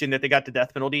didn't mention that they got the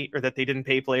death penalty or that they didn't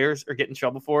pay players or get in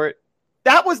trouble for it?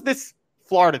 That was this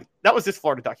Florida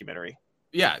documentary.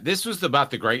 Yeah, this was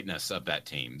about the greatness of that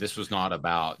team. This was not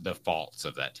about the faults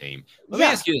of that team. Let me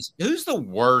ask you this. Who's the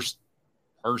worst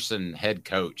head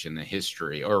coach in the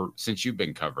history, or since you've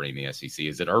been covering the SEC?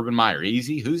 Is it Urban Meyer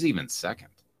easy? Who's even second?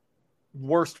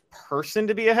 Worst person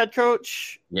to be a head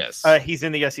coach? Yes. He's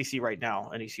in the SEC right now,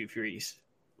 and he's Hugh Freeze.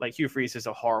 Like, Hugh Freeze is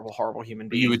a horrible, horrible human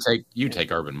being. You would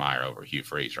take Urban Meyer over Hugh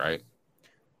Freeze, right?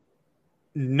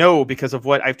 No, because of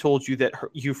what I've told you that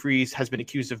Hugh Freeze has been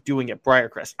accused of doing at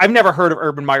Briarcrest. I've never heard of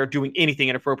Urban Meyer doing anything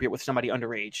inappropriate with somebody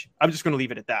underage. I'm just going to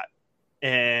leave it at that.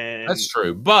 And that's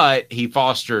true. But he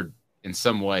fostered, in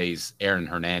some ways, Aaron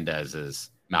Hernandez's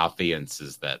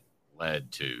malfeasances that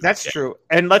led to. That's true.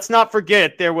 And let's not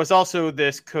forget, there was also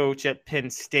this coach at Penn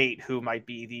State who might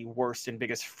be the worst and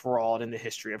biggest fraud in the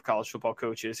history of college football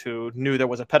coaches, who knew there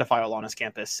was a pedophile on his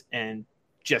campus and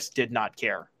just did not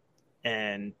care.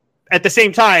 And at the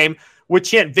same time, would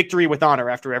chant victory with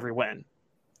honor after every win.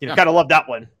 Gotta love that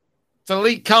one. It's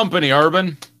elite company,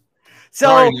 Urban.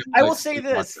 So I will say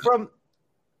this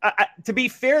to be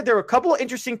fair, there are a couple of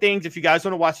interesting things. If you guys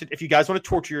want to watch it, if you guys want to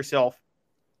torture yourself,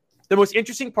 the most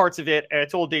interesting parts of it, and I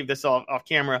told Dave this off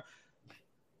camera,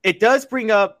 it does bring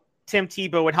up Tim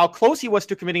Tebow and how close he was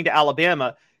to committing to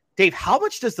Alabama. Dave, how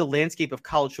much does the landscape of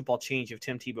college football change if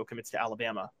Tim Tebow commits to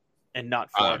Alabama and not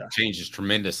Florida? Changes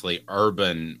tremendously.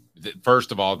 Urban,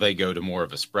 first of all, they go to more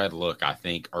of a spread look, I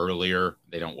think, earlier.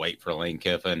 They don't wait for Lane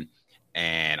Kiffin.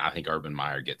 And I think Urban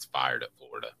Meyer gets fired at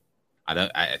Florida.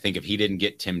 I think if he didn't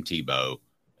get Tim Tebow,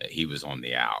 he was on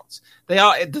the outs.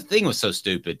 The thing was so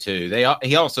stupid, too.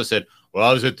 He also said, well,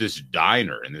 I was at this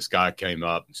diner, and this guy came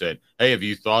up and said, hey, have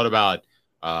you thought about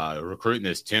recruiting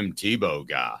this Tim Tebow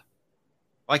guy?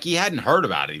 Like he hadn't heard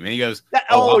about him. And he goes, that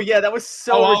was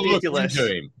so ridiculous.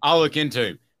 I'll look into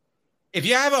him. If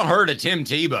you haven't heard of Tim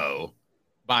Tebow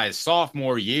by his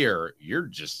sophomore year, you're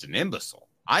just an imbecile.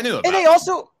 I knew about And they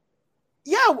also,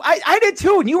 I did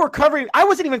too. And you were covering, I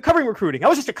wasn't even covering recruiting. I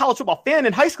was just a college football fan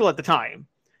in high school at the time.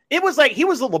 It was like he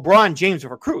was the LeBron James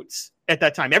of recruits at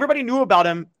that time. Everybody knew about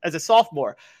him as a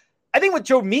sophomore. I think what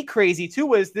drove me crazy too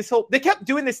was they kept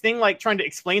doing this thing, like trying to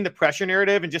explain the pressure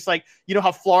narrative and just like,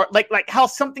 how Florida, like how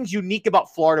something's unique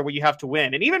about Florida where you have to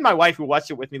win. And even my wife who watched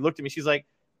it with me looked at me. She's like,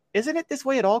 isn't it this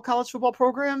way at all college football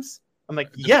programs? I'm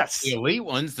like, yes. The elite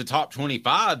ones, the top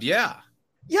 25. Yeah.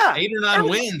 Yeah. 8 or 9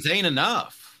 wins ain't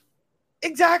enough.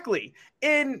 Exactly.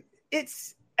 And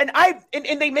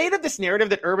they made up this narrative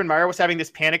that Urban Meyer was having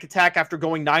this panic attack after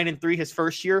going 9-3 his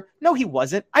first year. No, he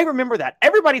wasn't. I remember that.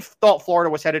 Everybody thought Florida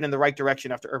was headed in the right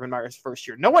direction after Urban Meyer's first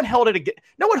year. No one holds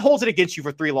it against you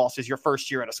for 3 losses your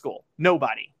first year at a school.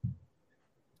 Nobody.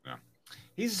 Yeah.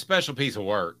 He's a special piece of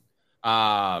work.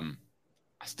 I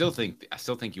still think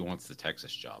he wants the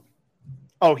Texas job.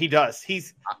 Oh, he does.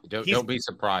 Don't be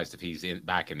surprised if he's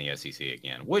back in the SEC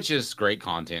again, which is great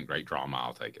content, great drama.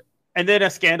 I'll take it. And then a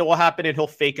scandal will happen and he'll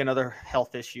fake another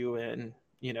health issue. And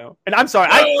I'm sorry,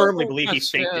 I firmly believe he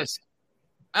faked it.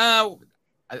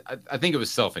 I think it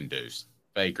was self-induced,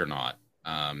 fake or not.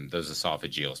 Those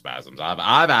esophageal spasms.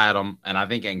 I've had them, and I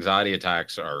think anxiety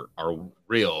attacks are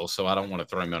real, so I don't want to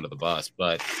throw him under the bus.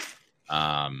 But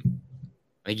I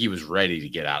think he was ready to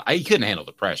get out. He couldn't handle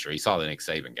the pressure. He saw the Nick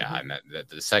Saban guy, and that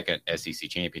the second SEC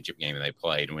championship game that they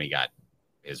played, when he got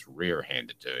his rear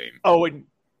handed to him. Oh, and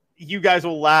you guys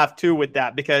will laugh too with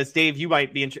that because Dave, you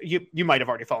might be you might have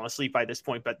already fallen asleep by this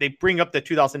point, but they bring up the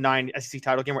 2009 SEC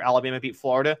title game where Alabama beat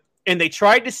Florida, and they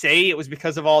tried to say it was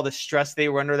because of all the stress they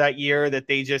were under that year that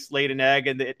they just laid an egg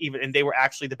and they were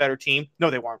actually the better team. No,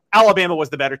 they weren't. Alabama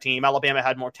was the better team. Alabama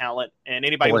had more talent, and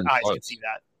anybody with eyes could see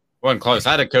that. Wasn't close.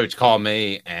 I had a coach call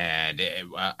me, and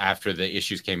after the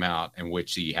issues came out in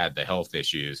which he had the health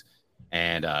issues,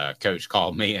 and coach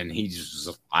called me, and he just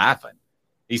was laughing.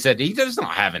 He said he does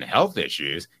not have any health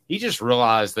issues. He just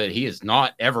realized that he is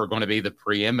not ever going to be the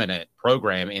preeminent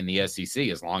program in the SEC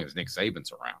as long as Nick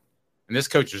Saban's around. And this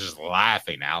coach was just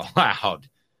laughing out loud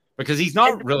because he's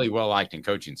not really well liked in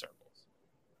coaching circles.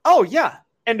 Oh, yeah.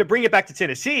 And to bring it back to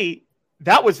Tennessee,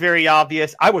 that was very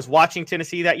obvious. I was watching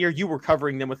Tennessee that year. You were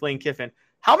covering them with Lane Kiffin.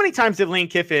 How many times did Lane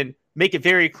Kiffin make it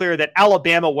very clear that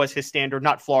Alabama was his standard,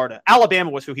 not Florida? Alabama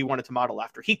was who he wanted to model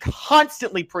after. He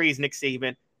constantly praised Nick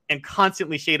Saban and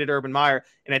constantly shaded Urban Meyer.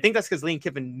 And I think that's because Lane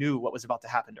Kiffin knew what was about to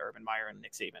happen to Urban Meyer and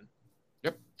Nick Saban.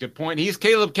 Yep, good point. He's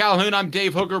Caleb Calhoun. I'm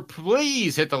Dave Hooker.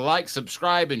 Please hit the like,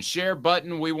 subscribe, and share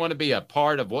button. We want to be a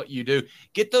part of what you do.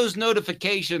 Get those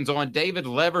notifications on. David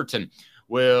Leverton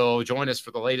will join us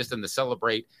for the latest in the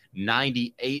Celebrate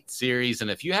 98 series. And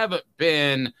if you haven't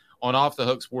been on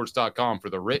offthehooksports.com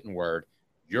for the written word,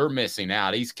 you're missing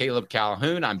out. He's Caleb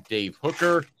Calhoun. I'm Dave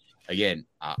Hooker. Again,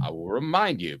 I will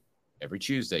remind you, every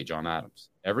Tuesday, John Adams.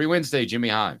 Every Wednesday, Jimmy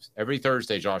Hyams. Every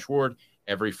Thursday, Josh Ward.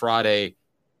 Every Friday,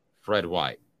 Fred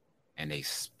White. And a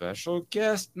special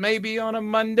guest maybe on a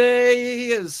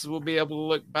Monday, as we'll be able to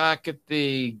look back at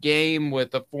the game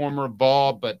with a former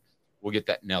ball, but we'll get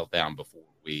that nailed down before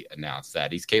we announce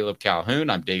that. He's Caleb Calhoun.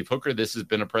 I'm Dave Hooker. This has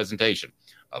been a presentation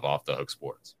of Off the Hook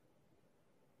Sports.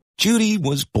 Judy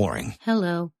was boring.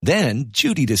 Hello. Then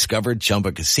Judy discovered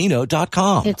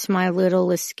ChumbaCasino.com. It's my little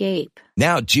escape.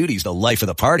 Now Judy's the life of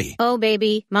the party. Oh,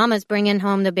 baby, mama's bringing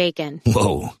home the bacon.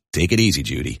 Whoa, take it easy,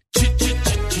 Judy.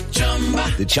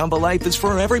 The Chumba life is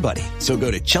for everybody. So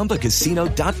go to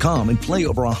ChumbaCasino.com and play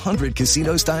over 100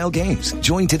 casino-style games.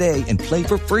 Join today and play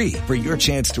for free for your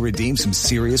chance to redeem some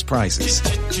serious prizes.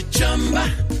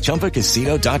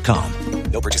 ChumbaCasino.com.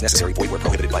 No purchase necessary. Void where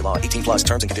prohibited by law. 18+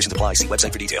 terms and conditions apply. See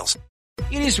website for details.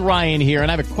 It is Ryan here,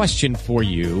 and I have a question for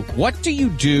you. What do you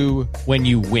do when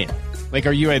you win? Like,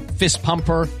 are you a fist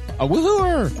pumper, a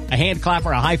woohooer, a hand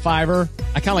clapper, a high fiver?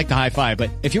 I kind of like the high five, but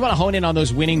if you want to hone in on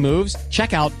those winning moves,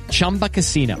 check out Chumba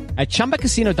Casino. At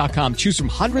ChumbaCasino.com, choose from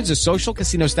hundreds of social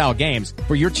casino-style games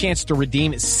for your chance to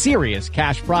redeem serious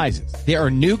cash prizes. There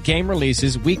are new game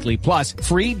releases weekly, plus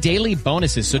free daily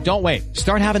bonuses, so don't wait.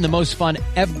 Start having the most fun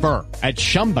ever at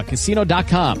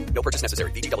ChumbaCasino.com. No purchase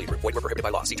necessary. VGW. Void where prohibited by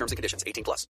law. See terms and conditions.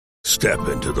 18+. Step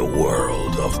into the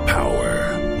world of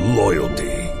power,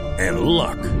 loyalty, and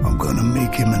luck. I'm gonna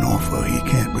make him an offer he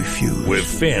can't refuse. With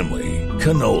family,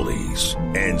 cannolis,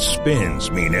 and spins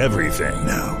mean everything.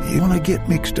 Now, you wanna get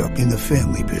mixed up in the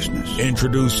family business.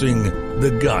 Introducing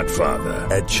The Godfather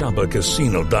at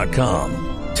ChumbaCasino.com.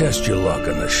 Test your luck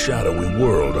in the shadowy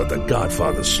world of The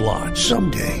Godfather slot.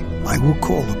 Someday, I will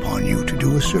call upon you to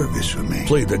do a service for me.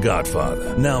 Play The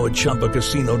Godfather, now at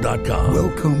ChumbaCasino.com.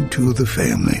 Welcome to the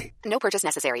family. No purchase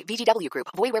necessary. VGW Group.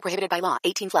 Void where prohibited by law.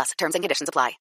 18+. Terms and conditions apply.